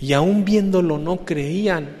 y aún viéndolo no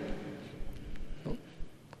creían, ¿no?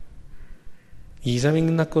 Y ¿saben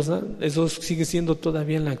una cosa? Eso sigue siendo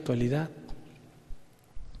todavía en la actualidad.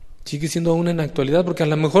 Sigue siendo aún en la actualidad, porque a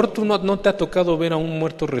lo mejor tú no te ha tocado ver a un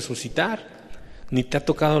muerto resucitar, ni te ha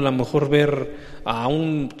tocado a lo mejor ver a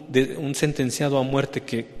un sentenciado a muerte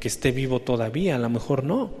que esté vivo todavía, a lo mejor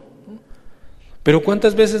no. Pero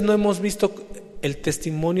 ¿cuántas veces no hemos visto el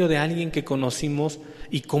testimonio de alguien que conocimos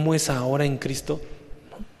y cómo es ahora en Cristo?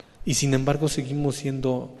 Y sin embargo seguimos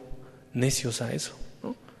siendo necios a eso,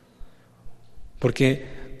 ¿no? Porque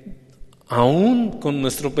aún con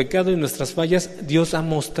nuestro pecado y nuestras fallas, Dios ha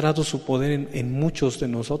mostrado su poder en muchos de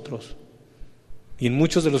nosotros y en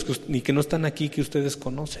muchos de los que no están aquí, que ustedes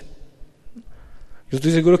conocen. Yo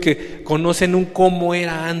estoy seguro que conocen cómo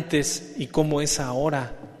era antes y cómo es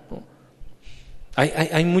ahora, ¿no?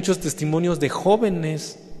 Hay muchos testimonios de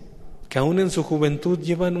jóvenes que aún en su juventud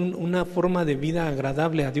llevan una forma de vida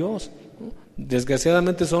agradable a Dios, ¿no?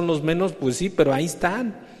 Desgraciadamente son los menos, pues sí, pero ahí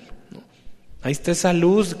están, ¿no? Ahí está esa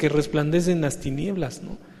luz que resplandece en las tinieblas,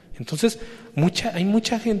 ¿no? Entonces, hay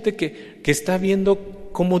mucha gente que está viendo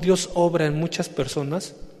cómo Dios obra en muchas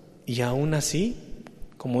personas y aún así,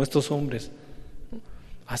 como estos hombres, ¿no?,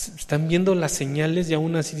 están viendo las señales y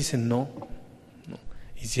aún así dicen no,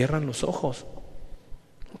 y cierran los ojos.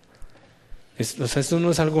 Esto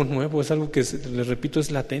no es algo nuevo, es algo que, les repito,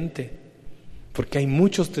 es latente, porque hay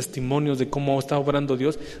muchos testimonios de cómo está obrando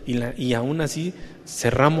Dios y aún así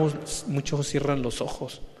muchos cierran los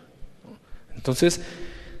ojos. Entonces,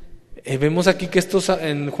 vemos aquí que estos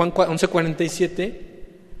en Juan 11:47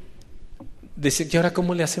 dice, ¿y ahora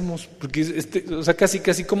cómo le hacemos? Porque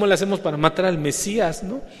casi cómo le hacemos para matar al Mesías,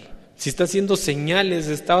 ¿no? Si está haciendo señales,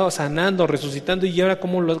 está sanando, resucitando, y ahora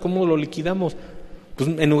cómo lo liquidamos. Pues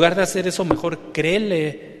en lugar de hacer eso, mejor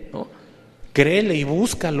créele, ¿no? Créele y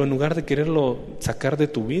búscalo en lugar de quererlo sacar de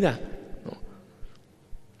tu vida,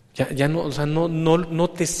 ¿no? Ya no, no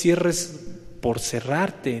te cierres por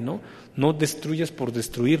cerrarte, ¿no? No destruyas por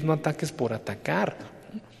destruir, no ataques por atacar.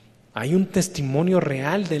 Hay un testimonio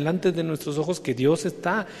real delante de nuestros ojos que Dios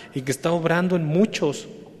está y que está obrando en muchos.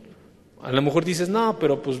 A lo mejor dices, no,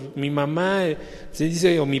 pero pues mi mamá se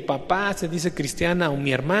dice, o mi papá se dice cristiana, o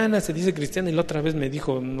mi hermana se dice cristiana, y la otra vez me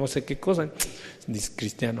dijo no sé qué cosa, dice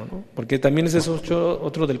cristiano, ¿no? Porque también ese es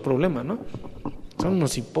otro del problema, ¿no? Son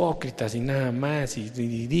unos hipócritas y nada más, y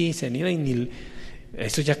dicen,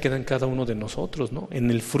 eso ya queda en cada uno de nosotros, ¿no?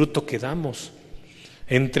 En el fruto que damos.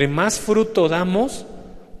 Entre más fruto damos,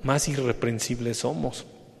 más irreprensibles somos.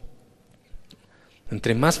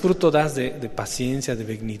 Entre más fruto das de paciencia, de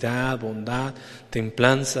benignidad, bondad,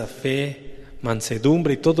 templanza, fe,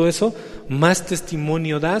 mansedumbre y todo eso, más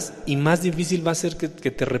testimonio das y más difícil va a ser que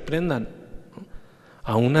te reprendan, ¿no?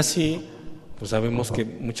 Aún así, pues sabemos que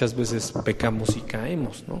muchas veces pecamos y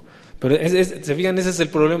caemos, ¿no? Pero se fijan, ese es el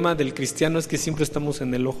problema del cristiano, es que siempre estamos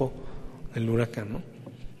en el ojo del huracán, ¿no?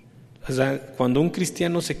 O sea, cuando un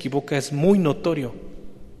cristiano se equivoca es muy notorio.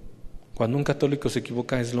 Cuando un católico se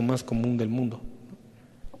equivoca es lo más común del mundo.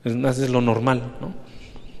 Es más, es lo normal, ¿no?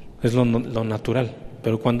 es lo natural.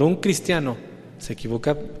 Pero cuando un cristiano se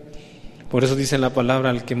equivoca, por eso dice la palabra,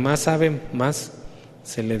 al que más sabe, más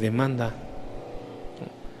se le demanda.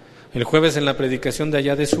 El jueves en la predicación de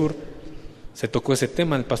allá de Sur se tocó ese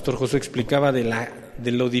tema. El pastor Josué explicaba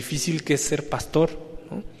de lo difícil que es ser pastor,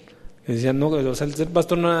 ¿no? Decían, no, o sea, el ser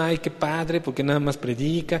pastor no, ay, qué padre, porque nada más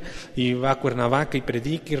predica, y va a Cuernavaca y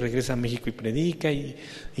predica, y regresa a México y predica,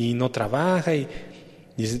 y no trabaja,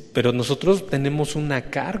 pero nosotros tenemos una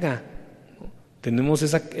carga, ¿no? Tenemos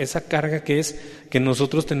esa carga que es que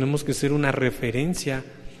nosotros tenemos que ser una referencia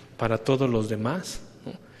para todos los demás,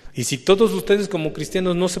 ¿no? Y si todos ustedes como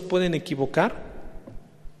cristianos no se pueden equivocar,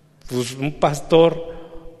 pues un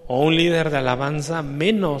pastor o un líder de alabanza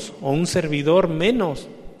menos, o un servidor menos,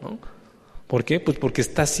 ¿no? ¿Por qué? Pues porque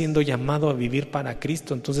está siendo llamado a vivir para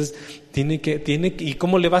Cristo. Entonces tiene que, ¿y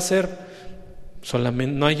cómo le va a hacer?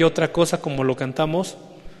 Solamente, no hay otra cosa como lo cantamos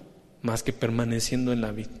más que permaneciendo en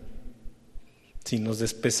la vid. Si nos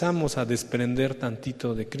despezamos a desprender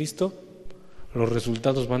tantito de Cristo, los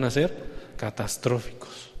resultados van a ser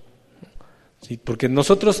catastróficos. ¿Sí? Porque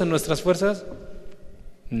nosotros en nuestras fuerzas,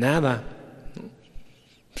 nada.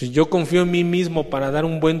 Si yo confío en mí mismo para dar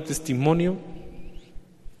un buen testimonio,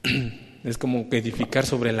 es como que edificar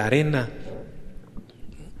sobre la arena.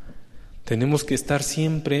 Tenemos que estar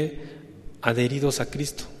siempre adheridos a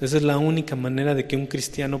Cristo. Esa es la única manera de que un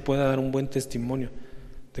cristiano pueda dar un buen testimonio,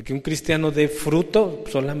 de que un cristiano dé fruto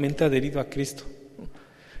solamente adherido a Cristo.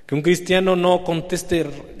 Que un cristiano no conteste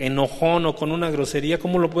enojón o con una grosería,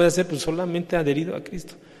 ¿cómo lo puede hacer? Pues solamente adherido a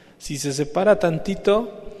Cristo. Si se separa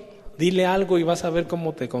tantito, dile algo y vas a ver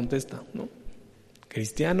cómo te contesta, ¿no?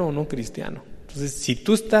 Cristiano o no cristiano. Entonces, si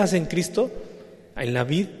tú estás en Cristo, en la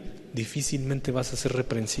vid difícilmente vas a ser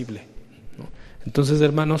reprensible, ¿no? Entonces,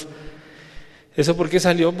 hermanos, ¿eso por qué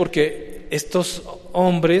salió? Porque estos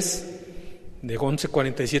hombres de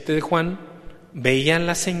 11:47 de Juan veían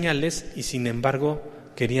las señales y sin embargo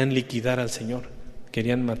querían liquidar al Señor,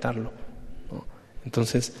 querían matarlo, ¿no?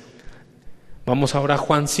 Entonces, vamos ahora a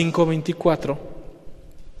Juan 5:24.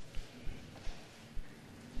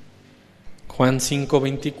 Juan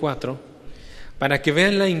 5:24. Para que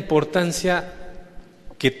vean la importancia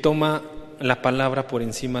que toma la palabra por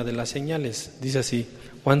encima de las señales. Dice así,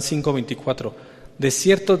 Juan 5:24, de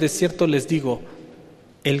cierto les digo,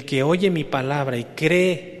 el que oye mi palabra y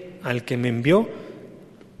cree al que me envió,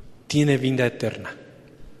 tiene vida eterna.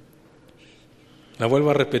 La vuelvo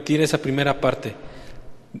a repetir esa primera parte.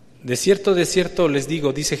 De cierto les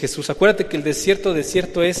digo, dice Jesús. Acuérdate que el de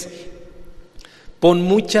cierto es... Pon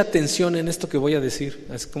mucha atención en esto que voy a decir,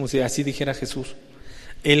 es como si así dijera Jesús.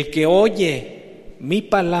 El que oye mi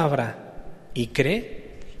palabra y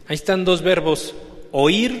cree, ahí están dos verbos,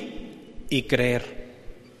 oír y creer.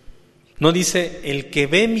 No dice el que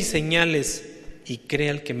ve mis señales y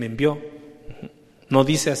cree al que me envió. No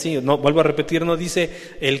dice así, no, vuelvo a repetir, no dice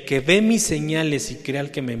el que ve mis señales y cree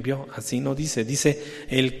al que me envió. Así no dice, dice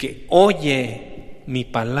el que oye mi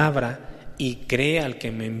palabra y cree al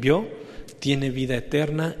que me envió, tiene vida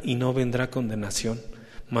eterna y no vendrá condenación,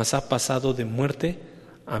 mas ha pasado de muerte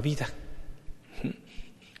a vida.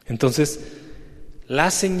 Entonces,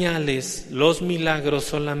 las señales, los milagros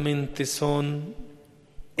solamente son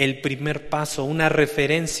el primer paso, una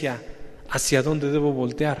referencia hacia dónde debo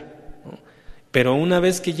voltear, ¿no? Pero una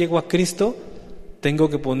vez que llego a Cristo, tengo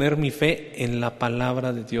que poner mi fe en la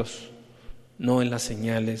palabra de Dios, no en las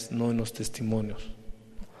señales, no en los testimonios.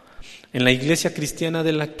 En la iglesia cristiana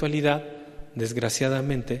de la actualidad,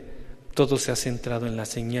 desgraciadamente, todo se ha centrado en las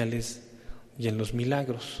señales y en los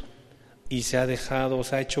milagros y se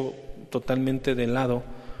ha hecho totalmente de lado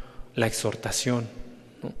la exhortación,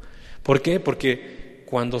 ¿no? ¿Por qué? Porque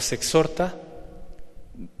cuando se exhorta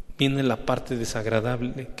viene la parte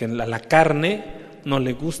desagradable que a la carne no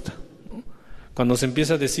le gusta, ¿no? Cuando se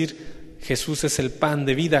empieza a decir Jesús es el pan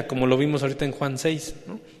de vida, como lo vimos ahorita en Juan 6,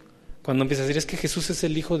 ¿no? Cuando empieza a decir es que Jesús es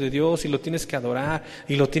el Hijo de Dios y lo tienes que adorar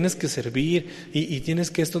y lo tienes que servir y tienes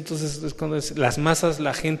que esto, entonces es cuando las masas,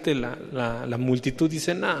 la gente, la multitud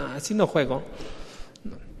dice, así no juego,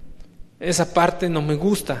 esa parte no me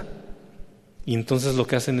gusta, y entonces lo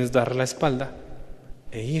que hacen es dar la espalda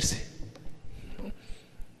e irse, ¿no?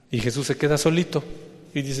 Y Jesús se queda solito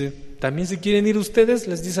y dice, ¿también se quieren ir ustedes?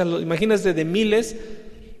 Les dice, imagínate de miles,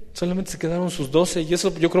 solamente se quedaron sus 12, y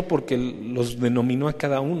eso yo creo porque los denominó a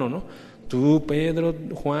cada uno, ¿no? Tú, Pedro,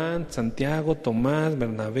 Juan, Santiago, Tomás,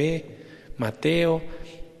 Bernabé, Mateo.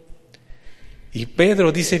 Y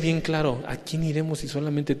Pedro dice bien claro, ¿a quién iremos si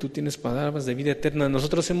solamente tú tienes palabras de vida eterna?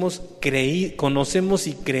 Nosotros conocemos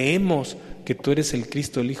y creemos que tú eres el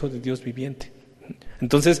Cristo, el Hijo de Dios viviente.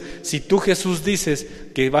 Entonces, si tú, Jesús, dices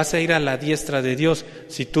que vas a ir a la diestra de Dios,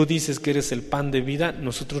 si tú dices que eres el pan de vida,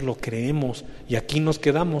 nosotros lo creemos y aquí nos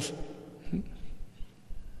quedamos.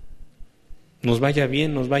 Nos vaya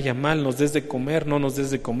bien, nos vaya mal, nos des de comer, no nos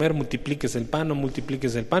des de comer, multipliques el pan, no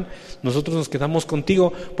multipliques el pan, nosotros nos quedamos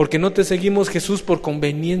contigo porque no te seguimos, Jesús, por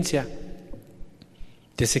conveniencia.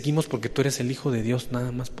 Te seguimos porque tú eres el Hijo de Dios,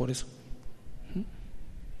 nada más por eso.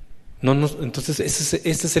 Entonces ese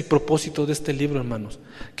es el propósito de este libro, hermanos,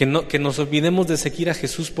 que nos olvidemos de seguir a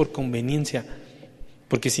Jesús por conveniencia,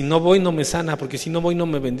 porque si no voy no me sana, porque si no voy no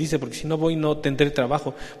me bendice, porque si no voy no tendré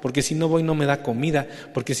trabajo, porque si no voy no me da comida,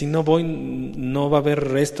 porque si no voy no va a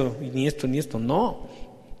haber esto, ni esto, ni esto. No,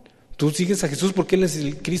 tú sigues a Jesús porque Él es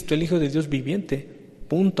el Cristo, el Hijo de Dios viviente,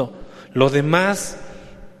 punto. Lo demás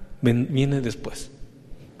viene después.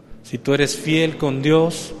 Si tú eres fiel con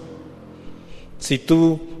Dios, si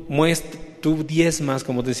tú diezmas,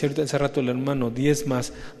 como decía hace rato el hermano,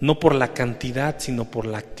 diezmas, no por la cantidad, sino por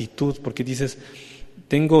la actitud, porque dices,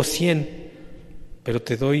 tengo 100, pero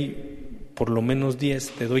te doy por lo menos 10,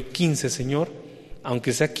 te doy 15, Señor,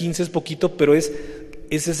 aunque sea 15 es poquito, pero es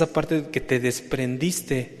esa parte que te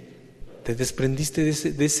desprendiste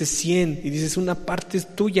de ese 100 y dices, una parte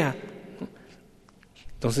es tuya.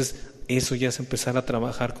 Entonces, eso ya es empezar a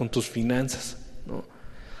trabajar con tus finanzas, ¿no?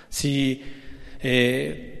 Si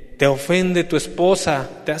te ofende tu esposa,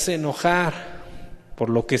 te hace enojar por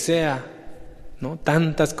lo que sea, ¿no?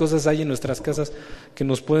 Tantas cosas hay en nuestras casas que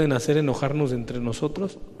nos pueden hacer enojarnos entre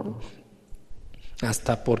nosotros, ¿no?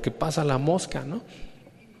 Hasta porque pasa la mosca, ¿no?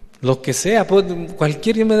 Lo que sea,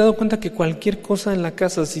 yo me he dado cuenta que cualquier cosa en la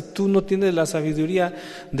casa, si tú no tienes la sabiduría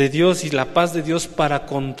de Dios y la paz de Dios para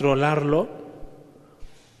controlarlo,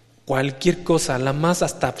 cualquier cosa, la más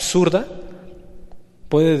hasta absurda,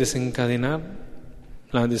 puede desencadenar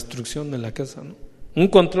la destrucción de la casa, ¿no? Un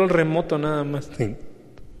control remoto nada más.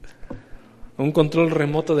 Un control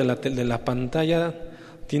remoto de la pantalla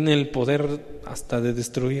tiene el poder hasta de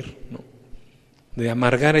destruir, ¿no? De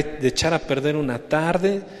amargar, de echar a perder una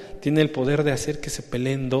tarde, tiene el poder de hacer que se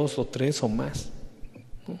peleen 2 o 3 o más,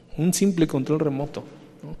 ¿no? Un simple control remoto,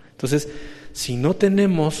 ¿no? Entonces, si no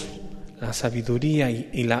tenemos la sabiduría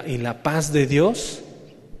y la paz de Dios,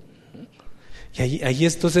 y ahí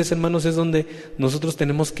entonces, hermanos, es donde nosotros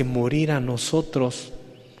tenemos que morir a nosotros,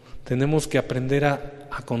 tenemos que aprender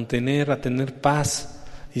a contener, a tener paz,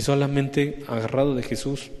 y solamente agarrado de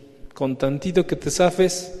Jesús, con tantito que te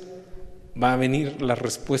zafes, va a venir la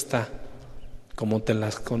respuesta como te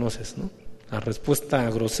las conoces, ¿no? La respuesta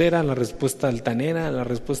grosera, la respuesta altanera, la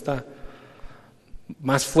respuesta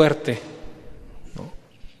más fuerte, ¿no?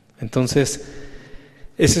 Entonces,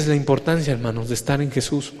 esa es la importancia, hermanos, de estar en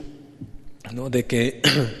Jesús, ¿no? De que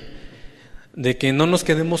no nos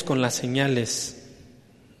quedemos con las señales,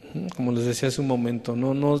 como les decía hace un momento,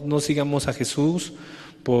 no sigamos a Jesús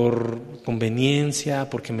por conveniencia,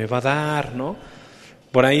 porque me va a dar, ¿no?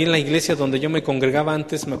 Por ahí en la iglesia donde yo me congregaba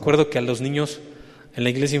antes, me acuerdo que a los niños en la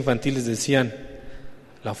iglesia infantil les decían,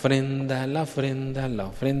 la ofrenda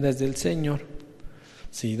es del Señor,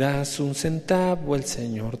 si das 1 centavo el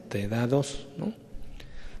Señor te da 2, ¿no?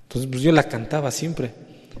 Entonces pues yo la cantaba siempre.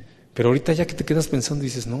 Pero ahorita ya que te quedas pensando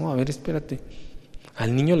dices, no, a ver, espérate,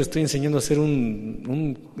 al niño le estoy enseñando a ser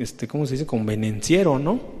 ¿cómo se dice? Convenenciero,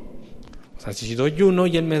 ¿no? O sea, si doy 1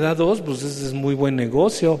 y él me da 2, pues ese es muy buen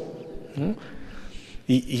negocio, ¿no?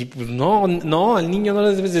 Y pues no, al niño no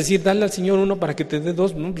le debes decir, dale al Señor 1 para que te dé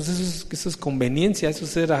 2, no, pues eso es conveniencia, eso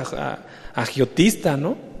es ser agiotista,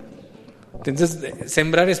 ¿no? Entonces,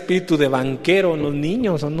 sembrar espíritu de banquero en los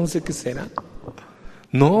niños, o no sé qué será.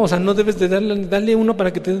 No, o sea, no debes de darle 1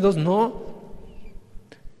 para que te dé 2, no.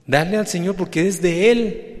 Dale al Señor porque es de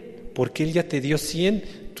Él, porque Él ya te dio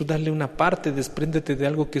 100, tú dale una parte, despréndete de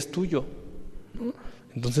algo que es tuyo, ¿no?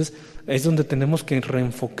 Entonces, es donde tenemos que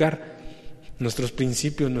reenfocar nuestros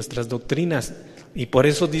principios, nuestras doctrinas, y por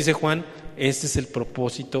eso dice Juan, ese es el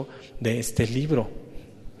propósito de este libro.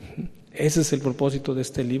 Ese es el propósito de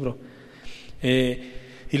este libro.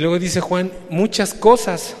 Y luego dice Juan, muchas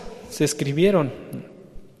cosas se escribieron.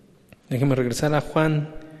 Déjenme regresar a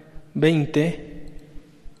Juan 20,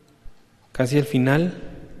 casi al final.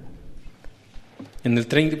 En el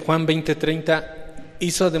Juan 20:30,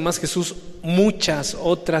 hizo además Jesús muchas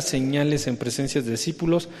otras señales en presencia de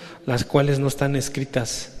discípulos, las cuales no están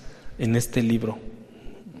escritas en este libro.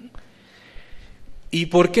 ¿Y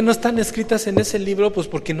por qué no están escritas en ese libro? Pues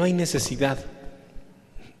porque no hay necesidad.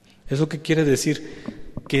 ¿Eso qué quiere decir?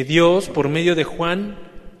 Que Dios, por medio de Juan,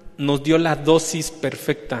 nos dio la dosis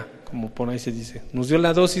perfecta, como por ahí se dice. Nos dio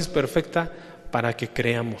la dosis perfecta para que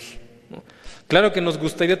creamos. ¿no? Claro que nos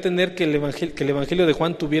gustaría tener que el Evangelio de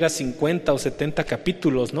Juan tuviera 50 o 70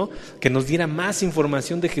 capítulos, ¿no? Que nos diera más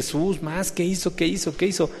información de Jesús, más qué hizo,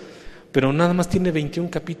 pero nada más tiene 21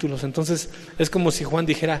 capítulos. Entonces es como si Juan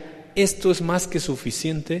dijera: esto es más que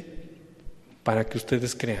suficiente para que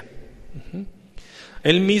ustedes crean.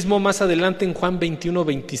 Él mismo más adelante en Juan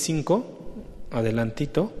 21:25,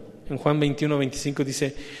 adelantito, en Juan 21:25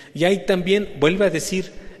 dice: y hay también, vuelve a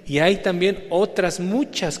decir, y hay también otras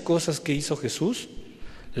muchas cosas que hizo Jesús,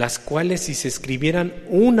 las cuales si se escribieran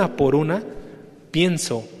una por una,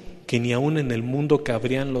 pienso que ni aún en el mundo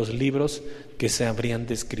cabrían los libros que se habrían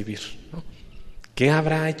de escribir, ¿no? ¿Qué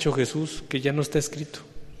habrá hecho Jesús que ya no está escrito?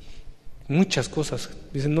 Muchas cosas.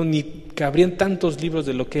 Dicen, no, ni cabrían tantos libros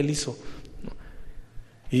de lo que Él hizo, ¿no?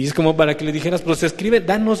 Y es como para que le dijeras: pero se escribe,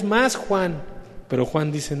 danos más, Juan. Pero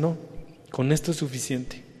Juan dice: no, con esto es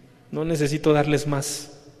suficiente, no necesito darles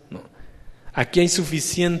más. No. Aquí hay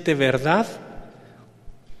suficiente verdad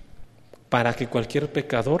para que cualquier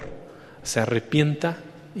pecador se arrepienta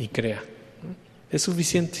y crea, ¿no? Es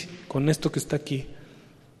suficiente con esto que está aquí,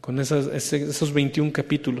 con esos 21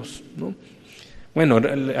 capítulos, ¿no? Bueno,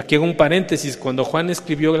 aquí hago un paréntesis. Cuando Juan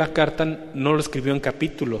escribió la carta, no lo escribió en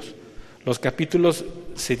capítulos. Los capítulos,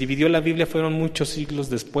 se dividió la Biblia, fueron muchos siglos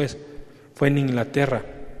después. Fue en Inglaterra.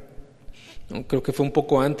 No, creo que fue un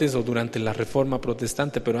poco antes o durante la Reforma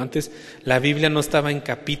Protestante, pero antes la Biblia no estaba en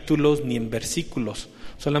capítulos ni en versículos,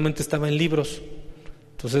 solamente estaba en libros.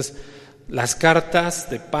 Entonces, las cartas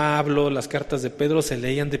de Pablo, las cartas de Pedro se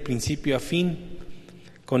leían de principio a fin.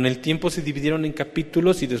 Con el tiempo se dividieron en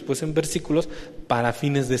capítulos y después en versículos para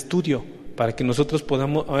fines de estudio, para que nosotros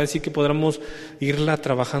podamos, ahora sí que podamos irla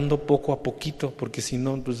trabajando poco a poquito, porque si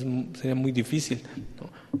no, pues sería muy difícil, ¿no?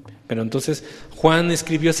 Pero entonces Juan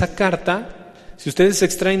escribió esa carta. Si ustedes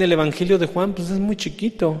extraen el Evangelio de Juan, pues es muy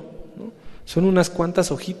chiquito, ¿no? Son unas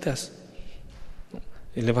cuantas hojitas, ¿no?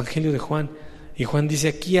 El Evangelio de Juan. Y Juan dice: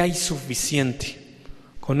 aquí hay suficiente.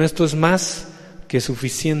 Con esto es más que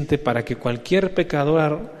suficiente para que cualquier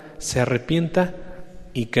pecador se arrepienta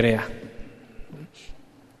y crea.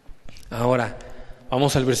 Ahora,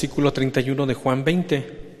 vamos al versículo 31 de Juan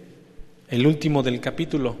 20, el último del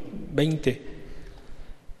capítulo 20.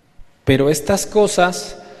 Pero estas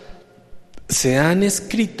cosas se han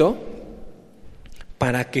escrito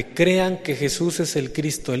para que crean que Jesús es el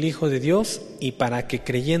Cristo, el Hijo de Dios, y para que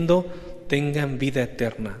creyendo tengan vida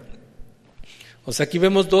eterna. O sea, aquí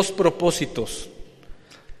vemos dos propósitos.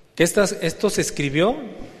 Que esto se escribió,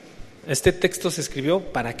 este texto se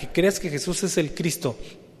escribió para que creas que Jesús es el Cristo,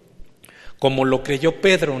 como lo creyó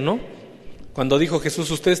Pedro, ¿no? Cuando dijo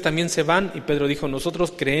Jesús: ustedes también se van, y Pedro dijo: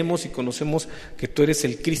 nosotros creemos y conocemos que tú eres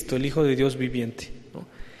el Cristo, el Hijo de Dios viviente, ¿no?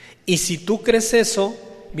 Y si tú crees eso,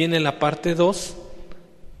 viene la parte 2,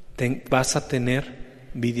 vas a tener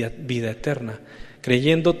vida eterna.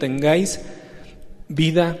 Creyendo tengáis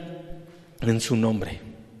vida en su nombre,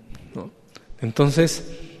 ¿no? Entonces,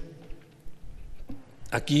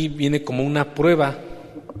 aquí viene como una prueba.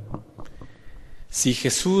 Si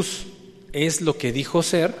Jesús es lo que dijo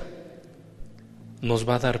ser, nos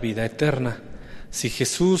va a dar vida eterna. Si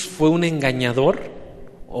Jesús fue un engañador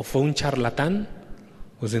o fue un charlatán,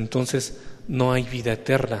 pues entonces no hay vida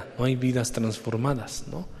eterna, no hay vidas transformadas,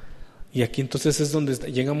 ¿no? Y aquí entonces es donde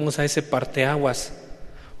llegamos a ese parteaguas.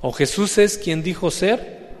 O Jesús es quien dijo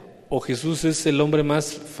ser, o Jesús es el hombre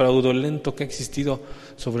más fraudulento que ha existido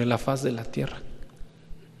sobre la faz de la tierra,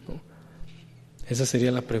 ¿no? Esa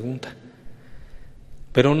sería la pregunta.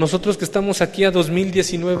 Pero nosotros que estamos aquí a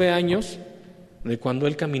 2019 años de cuando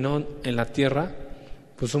Él caminó en la tierra,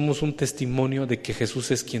 pues somos un testimonio de que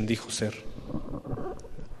Jesús es quien dijo ser.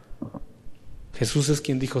 Jesús es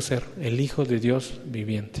quien dijo ser, el Hijo de Dios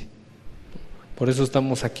viviente. Por eso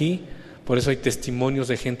estamos aquí, por eso hay testimonios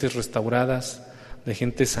de gentes restauradas, de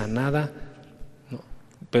gente sanada, ¿no?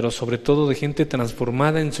 Pero sobre todo de gente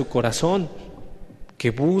transformada en su corazón, que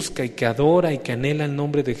busca y que adora y que anhela el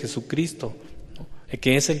nombre de Jesucristo, ¿no?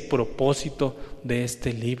 Que es el propósito de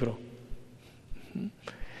este libro.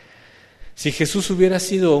 Si Jesús hubiera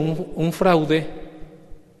sido un fraude,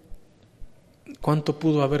 ¿cuánto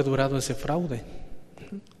pudo haber durado ese fraude?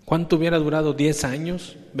 ¿Cuánto hubiera durado? ¿10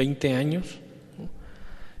 años? ¿20 años?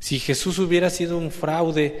 Si Jesús hubiera sido un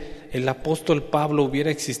fraude, ¿el apóstol Pablo hubiera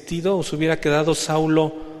existido o se hubiera quedado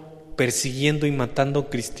Saulo persiguiendo y matando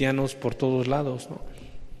cristianos por todos lados, ¿no?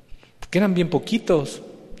 Porque eran bien poquitos.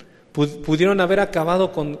 Pudieron haber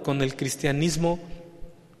acabado con el cristianismo,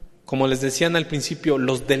 como les decían al principio,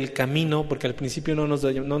 los del camino, porque al principio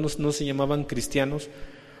no se llamaban cristianos.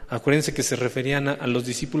 Acuérdense que se referían a los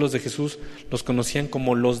discípulos de Jesús, los conocían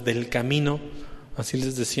como los del camino, así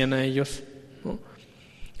les decían a ellos, ¿no?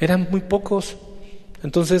 Eran muy pocos.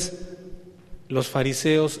 Entonces, los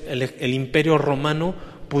fariseos, el imperio romano,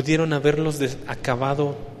 pudieron haberlos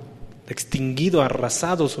acabado, extinguido,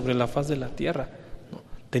 arrasado sobre la faz de la tierra, ¿no?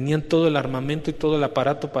 Tenían todo el armamento y todo el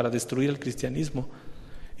aparato para destruir el cristianismo.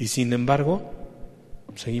 Y sin embargo,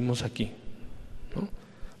 seguimos aquí, ¿no?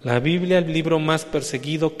 La Biblia, el libro más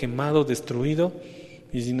perseguido, quemado, destruido,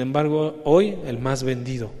 y sin embargo, hoy el más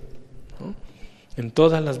vendido, ¿no? En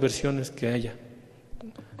todas las versiones que haya,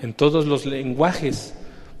 en todos los lenguajes.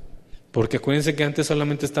 Porque acuérdense que antes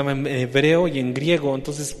solamente estaba en hebreo y en griego,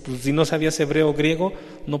 entonces pues, si no sabías hebreo o griego,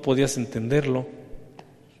 no podías entenderlo.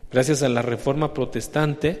 Gracias a la Reforma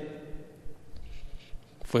Protestante,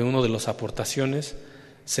 fue una de las aportaciones,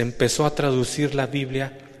 se empezó a traducir la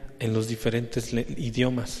Biblia en los diferentes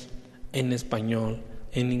idiomas, en español,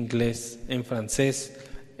 en inglés, en francés,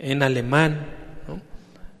 en alemán, ¿no?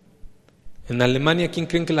 En Alemania, ¿quién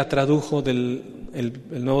creen que la tradujo el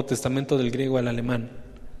Nuevo Testamento del griego al alemán?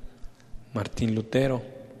 Martín Lutero.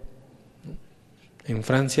 En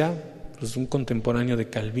Francia, pues un contemporáneo de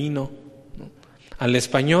Calvino, ¿no? Al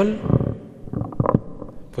español,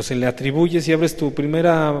 pues se le atribuye, si abres tu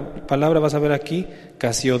primera palabra vas a ver aquí,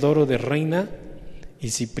 Casiodoro de Reina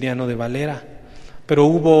y Cipriano de Valera. Pero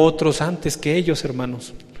hubo otros antes que ellos,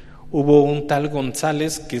 hermanos. Hubo un tal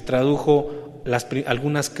González que tradujo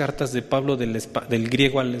algunas cartas de Pablo del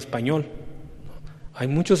griego al español. Hay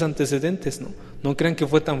muchos antecedentes, ¿no? No crean que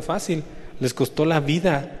fue tan fácil. Les costó la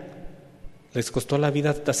vida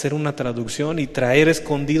hacer una traducción y traer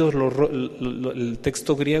escondidos el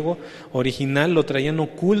texto griego original, lo traían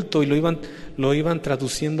oculto y lo iban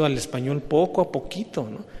traduciendo al español poco a poquito,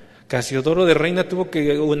 ¿no? Casiodoro de Reina tuvo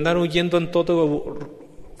que andar huyendo en toda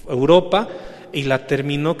Europa y la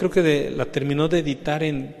terminó de editar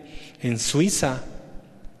en Suiza,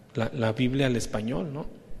 la Biblia al español, ¿no?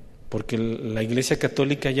 Porque la Iglesia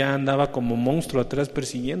Católica ya andaba como monstruo atrás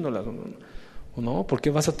persiguiéndola. No, ¿por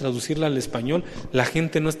qué vas a traducirla al español? La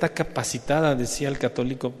gente no está capacitada, decía el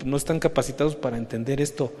católico, no están capacitados para entender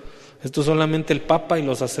esto. Esto solamente el Papa y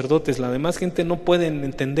los sacerdotes, la demás gente no pueden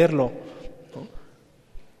entenderlo, ¿no?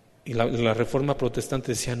 Y la Reforma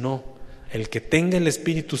Protestante decía, no, el que tenga el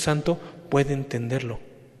Espíritu Santo puede entenderlo.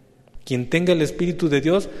 Quien tenga el Espíritu de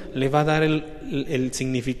Dios le va a dar el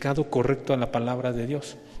significado correcto a la palabra de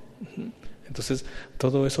Dios. Entonces,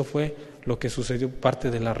 todo eso fue lo que sucedió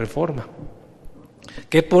parte de la Reforma,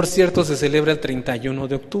 que por cierto se celebra el 31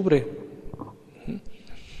 de octubre.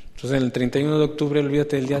 Entonces, en el 31 de octubre,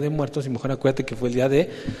 olvídate del Día de Muertos y mejor acuérdate que fue el día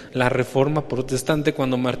de la Reforma Protestante,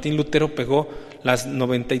 cuando Martín Lutero pegó las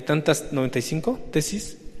 95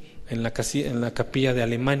 tesis en la capilla de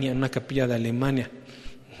Alemania, en una capilla de Alemania.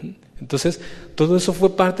 Entonces, todo eso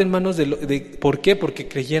fue parte, hermanos, ¿por qué? Porque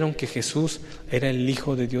creyeron que Jesús era el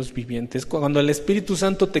Hijo de Dios viviente. Es cuando el Espíritu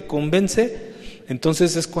Santo te convence,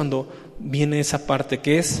 entonces es cuando viene esa parte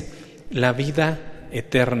que es la vida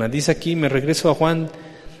eterna. Dice aquí, me regreso a Juan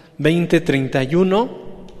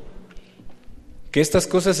 20:31, que estas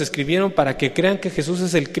cosas se escribieron para que crean que Jesús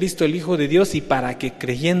es el Cristo, el Hijo de Dios, y para que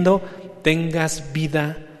creyendo tengas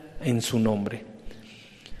vida en su nombre.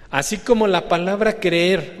 Así como la palabra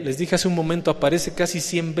creer, les dije hace un momento, aparece casi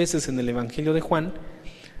 100 veces en el Evangelio de Juan,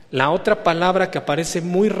 la otra palabra que aparece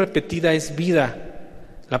muy repetida es vida.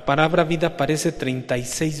 La palabra vida aparece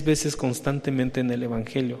 36 veces constantemente en el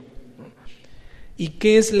Evangelio. ¿Y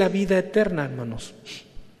qué es la vida eterna, hermanos?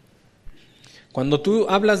 Cuando tú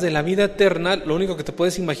hablas de la vida eterna, lo único que te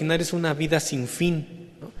puedes imaginar es una vida sin fin,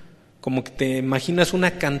 ¿no? Como que te imaginas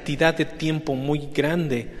una cantidad de tiempo muy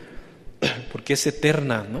grande, porque es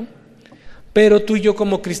eterna, ¿no? Pero tú y yo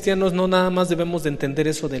como cristianos no nada más debemos de entender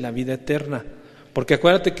eso de la vida eterna, porque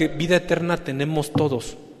acuérdate que vida eterna tenemos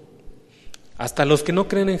todos. Hasta los que no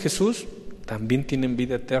creen en Jesús también tienen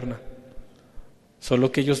vida eterna,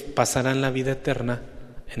 solo que ellos pasarán la vida eterna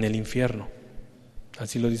en el infierno.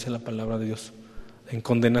 Así lo dice la palabra de Dios, en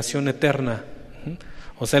condenación eterna.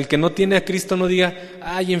 O sea, el que no tiene a Cristo no diga,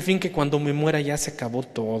 ay, en fin, que cuando me muera ya se acabó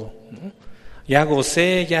todo, ¿no? Ya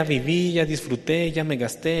gocé, ya viví, ya disfruté, ya me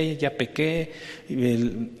gasté, ya pequé,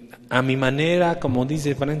 a mi manera, como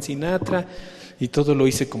dice Frank Sinatra, y todo lo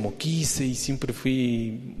hice como quise y siempre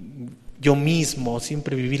fui yo mismo,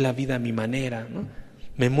 siempre viví la vida a mi manera, ¿no?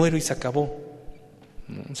 Me muero y se acabó.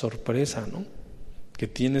 Sorpresa, ¿no? Que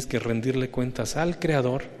tienes que rendirle cuentas al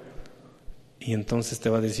Creador y entonces te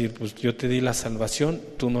va a decir, pues yo te di la salvación,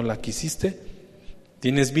 tú no la quisiste,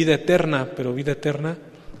 tienes vida eterna, pero vida eterna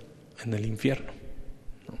en el infierno,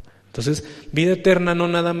 ¿no? Entonces, vida eterna no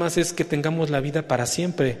nada más es que tengamos la vida para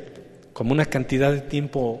siempre, como una cantidad de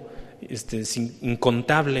tiempo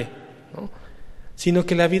incontable, ¿no? sino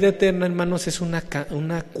que la vida eterna, hermanos, es una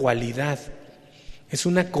cualidad, es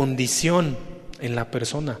una condición en la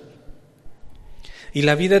persona. Y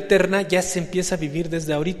la vida eterna ya se empieza a vivir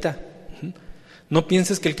desde ahorita. No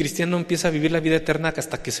pienses que el cristiano empieza a vivir la vida eterna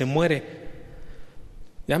hasta que se muere.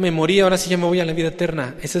 Ya me morí, ahora sí ya me voy a la vida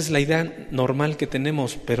eterna. Esa es la idea normal que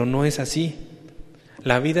tenemos, pero no es así.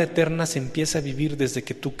 La vida eterna se empieza a vivir desde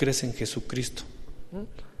que tú crees en Jesucristo.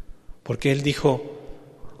 Porque Él dijo,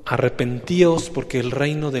 arrepentíos porque el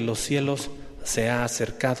reino de los cielos se ha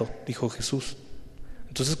acercado, dijo Jesús.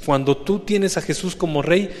 Entonces, cuando tú tienes a Jesús como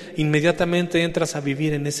Rey, inmediatamente entras a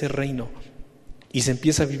vivir en ese reino y se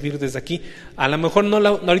empieza a vivir desde aquí. A lo mejor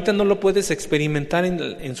ahorita no lo puedes experimentar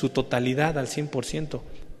en su totalidad, al 100%,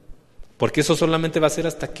 porque eso solamente va a ser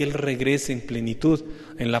hasta que Él regrese en plenitud,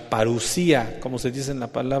 en la parusía, como se dice en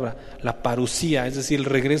la palabra, la parusía, es decir, el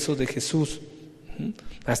regreso de Jesús.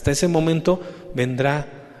 Hasta ese momento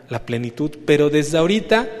vendrá la plenitud, pero desde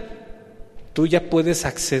ahorita tú ya puedes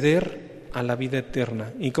acceder a la vida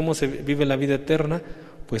eterna. ¿Y cómo se vive la vida eterna?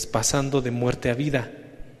 Pues pasando de muerte a vida,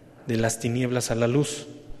 de las tinieblas a la luz.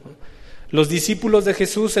 Los discípulos de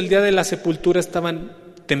Jesús el día de la sepultura estaban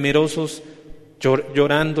temerosos,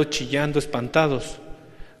 llorando, chillando, espantados.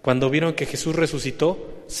 Cuando vieron que Jesús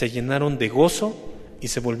resucitó, se llenaron de gozo y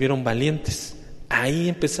se volvieron valientes. Ahí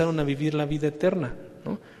empezaron a vivir la vida eterna,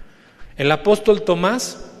 ¿no? El apóstol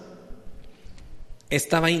Tomás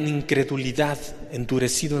estaba en incredulidad,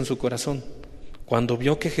 endurecido en su corazón. Cuando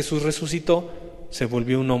vio que Jesús resucitó, se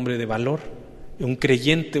volvió un hombre de valor, un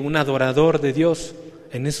creyente, un adorador de Dios.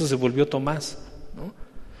 En eso se volvió Tomás, ¿no?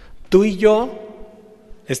 Tú y yo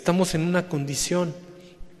estamos en una condición.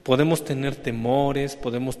 Podemos tener temores,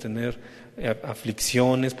 podemos tener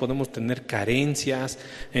aflicciones, podemos tener carencias,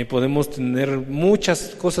 podemos tener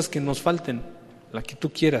muchas cosas que nos falten, la que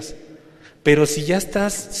tú quieras. Pero si ya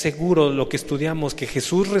estás seguro de lo que estudiamos, que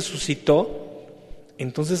Jesús resucitó,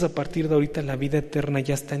 entonces a partir de ahorita la vida eterna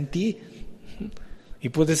ya está en ti. Y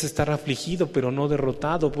puedes estar afligido, pero no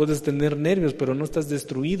derrotado. Puedes tener nervios, pero no estás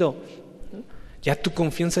destruido. Ya tu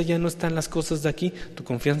confianza ya no está en las cosas de aquí, tu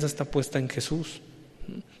confianza está puesta en Jesús.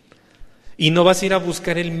 Y no vas a ir a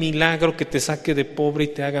buscar el milagro que te saque de pobre y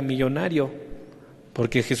te haga millonario,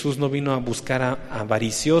 porque Jesús no vino a buscar a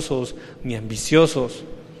avariciosos ni ambiciosos,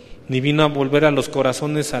 ni vino a volver a los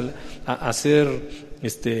corazones a ser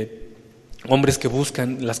hombres que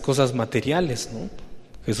buscan las cosas materiales, ¿no?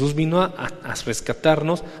 Jesús vino a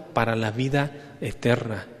rescatarnos para la vida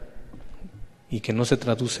eterna y que no se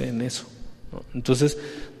traduce en eso, ¿no? Entonces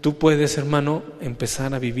tú puedes, hermano,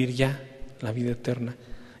 empezar a vivir ya la vida eterna.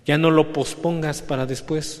 Ya no lo pospongas para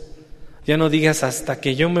después. Ya no digas hasta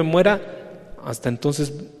que yo me muera, hasta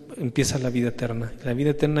entonces empieza la vida eterna. La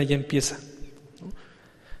vida eterna ya empieza, ¿no?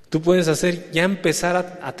 Tú puedes ya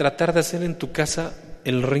empezar a tratar de hacer en tu casa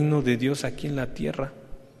el reino de Dios aquí en la tierra.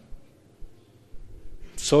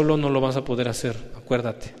 Solo no lo vas a poder hacer,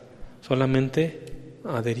 acuérdate, solamente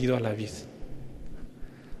adherido a la vid.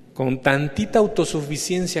 Con tantita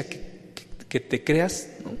autosuficiencia que te creas,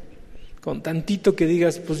 ¿no? Con tantito que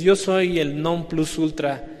digas, pues yo soy el non plus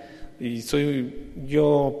ultra y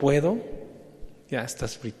yo puedo, ya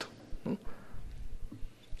estás frito, ¿no?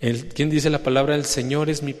 ¿Quién dice la palabra? El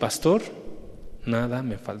Señor es mi pastor, nada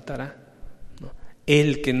me faltará, ¿no?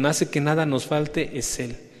 El que hace que nada nos falte es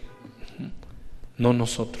Él, no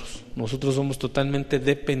nosotros. Nosotros somos totalmente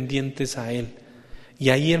dependientes a Él. Y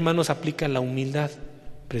ahí, hermanos, aplica la humildad,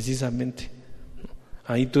 precisamente.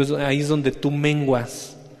 Ahí es donde tú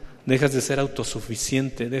menguas. Dejas de ser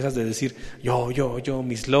autosuficiente, dejas de decir yo,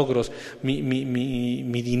 mis logros,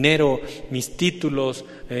 mi dinero, mis títulos,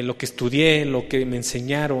 lo que estudié, lo que me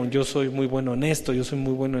enseñaron, yo soy muy bueno en esto, yo soy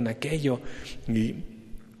muy bueno en aquello.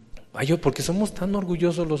 Porque somos tan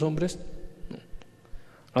orgullosos los hombres.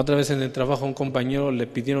 Otra vez en el trabajo a un compañero le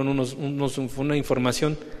pidieron una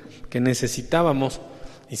información que necesitábamos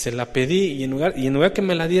y se la pedí y en lugar que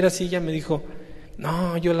me la diera así, ella me dijo,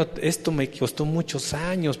 no, esto me costó muchos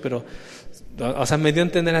años, pero, o sea, me dio a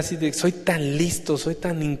entender así de, soy tan listo, soy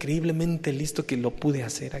tan increíblemente listo que lo pude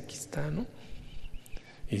hacer, aquí está, ¿no?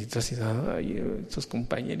 Y entonces, esos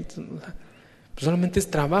compañeritos, ¿no? Pues solamente es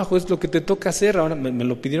trabajo, es lo que te toca hacer, ahora me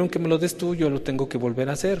lo pidieron que me lo des tú, yo lo tengo que volver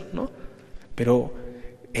a hacer, ¿no? Pero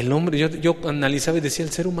el hombre, yo analizaba y decía,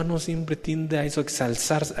 el ser humano siempre tiende a eso,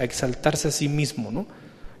 a exaltarse a sí mismo, ¿no?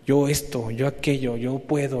 Yo esto, yo aquello, yo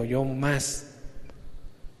puedo, yo más.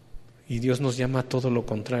 Y Dios nos llama a todo lo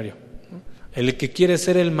contrario, ¿no? El que quiere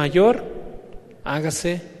ser el mayor,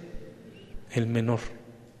 hágase el menor,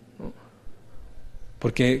 ¿no?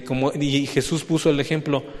 Porque y Jesús puso el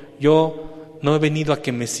ejemplo, yo no he venido a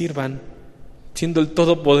que me sirvan, Siendo el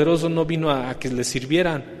Todopoderoso, no vino a que le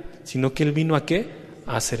sirvieran, sino que Él vino ¿a qué?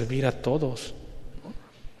 A servir a todos.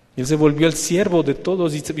 Él se volvió el siervo de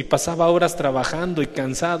todos y pasaba horas trabajando y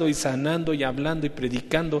cansado y sanando y hablando y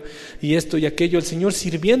predicando y esto y aquello, el Señor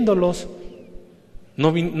sirviéndolos.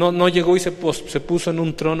 No llegó y se puso en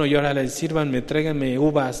un trono y ahora les sírvanme, tráiganme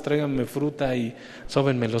uvas, tráiganme fruta y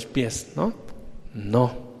sóbenme los pies, ¿no?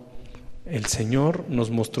 No, el Señor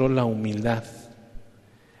nos mostró la humildad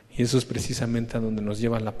y eso es precisamente a donde nos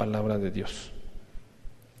lleva la palabra de Dios.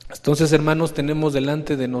 Entonces, hermanos, tenemos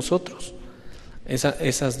delante de nosotros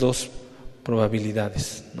esas dos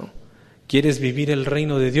probabilidades, ¿no? ¿Quieres vivir el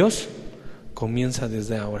reino de Dios? Comienza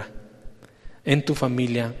desde ahora, en tu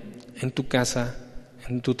familia, en tu casa,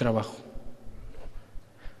 en tu trabajo.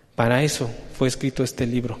 Para eso fue escrito este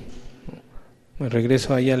libro. Me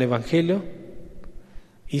regreso ahí al Evangelio.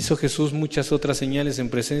 Hizo Jesús muchas otras señales en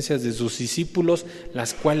presencia de sus discípulos,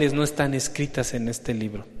 las cuales no están escritas en este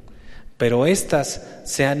libro. Pero estas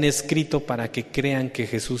se han escrito para que crean que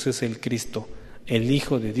Jesús es el Cristo, el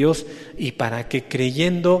Hijo de Dios, y para que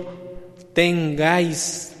creyendo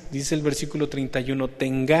tengáis, dice el versículo 31,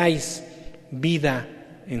 tengáis vida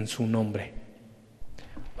en su nombre.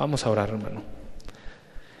 Vamos a orar, hermano.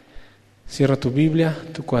 Cierra tu Biblia,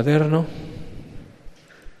 tu cuaderno.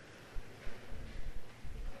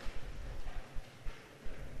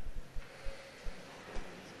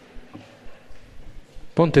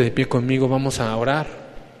 Ponte de pie conmigo, vamos a orar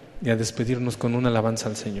y a despedirnos con una alabanza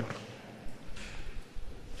al Señor.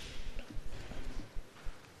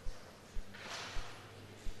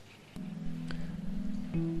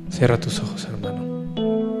 Cierra tus ojos, hermano,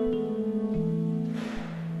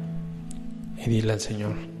 y dile al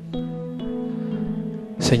Señor: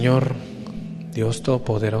 Señor, Dios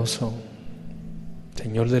Todopoderoso,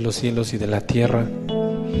 Señor de los cielos y de la tierra,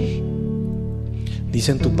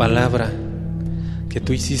 dice en tu palabra que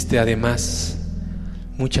tú hiciste además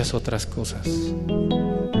muchas otras cosas.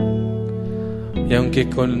 Y aunque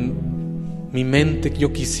con mi mente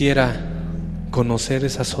yo quisiera conocer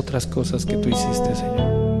esas otras cosas que tú hiciste,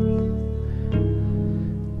 Señor,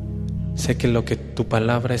 sé que lo que tu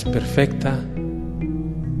palabra es perfecta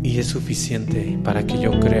y es suficiente para que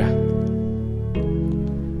yo crea.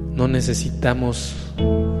 No necesitamos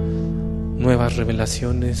nuevas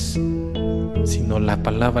revelaciones, sino la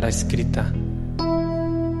palabra escrita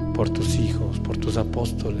por tus hijos, por tus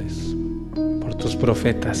apóstoles, por tus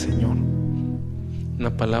profetas, Señor.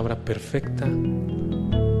 Una palabra perfecta,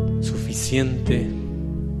 suficiente,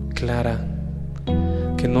 clara,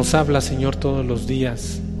 que nos habla, Señor, todos los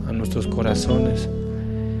días a nuestros corazones.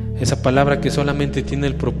 Esa palabra que solamente tiene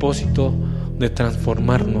el propósito de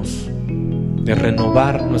transformarnos, de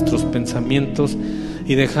renovar nuestros pensamientos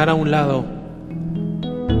y dejar a un lado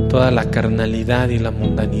toda la carnalidad y la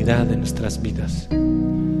mundanidad de nuestras vidas.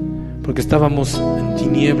 Porque estábamos en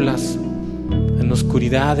tinieblas, en la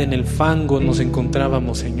oscuridad, en el fango nos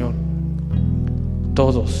encontrábamos, Señor.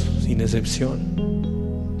 Todos, sin excepción.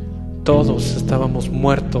 Todos estábamos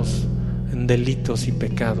muertos en delitos y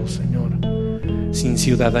pecados, Señor. Sin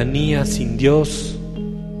ciudadanía, sin Dios,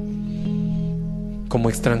 como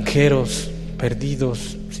extranjeros,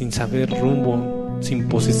 perdidos, sin saber rumbo, sin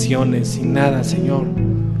posesiones, sin nada, Señor.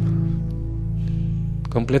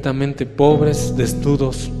 Completamente pobres,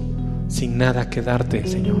 desnudos, sin nada que darte,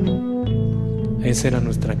 Señor. Esa era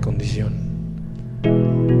nuestra condición.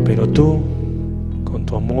 Pero tú, con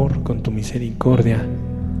tu amor, con tu misericordia,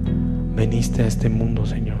 veniste a este mundo,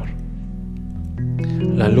 Señor.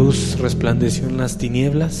 La luz resplandeció en las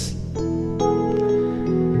tinieblas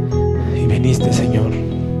y veniste, Señor,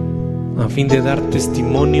 a fin de dar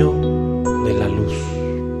testimonio de la luz.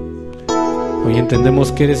 Hoy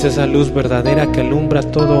entendemos que eres esa luz verdadera que alumbra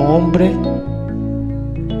a todo hombre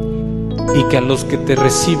y que a los que te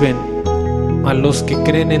reciben, a los que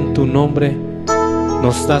creen en tu nombre,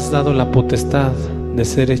 nos has dado la potestad de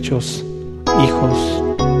ser hechos hijos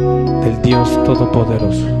del Dios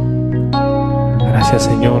Todopoderoso. Gracias,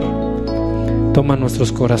 Señor. Toma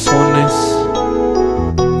nuestros corazones,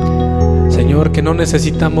 Señor, que no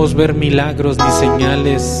necesitamos ver milagros, ni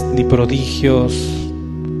señales, ni prodigios,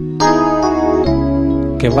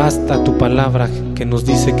 que basta tu palabra que nos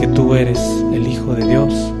dice que tú eres el Hijo de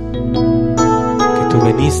Dios, que tú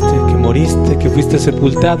veniste, que moriste, que fuiste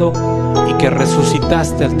sepultado y que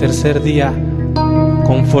resucitaste al tercer día,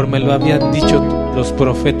 conforme lo habían dicho los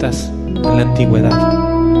profetas en la antigüedad.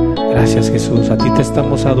 Gracias, Jesús. A ti te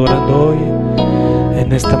estamos adorando hoy,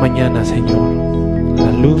 en esta mañana, Señor,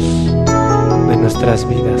 la luz de nuestras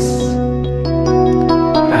vidas.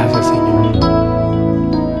 Gracias, Señor.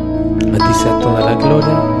 A ti sea toda la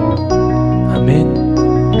gloria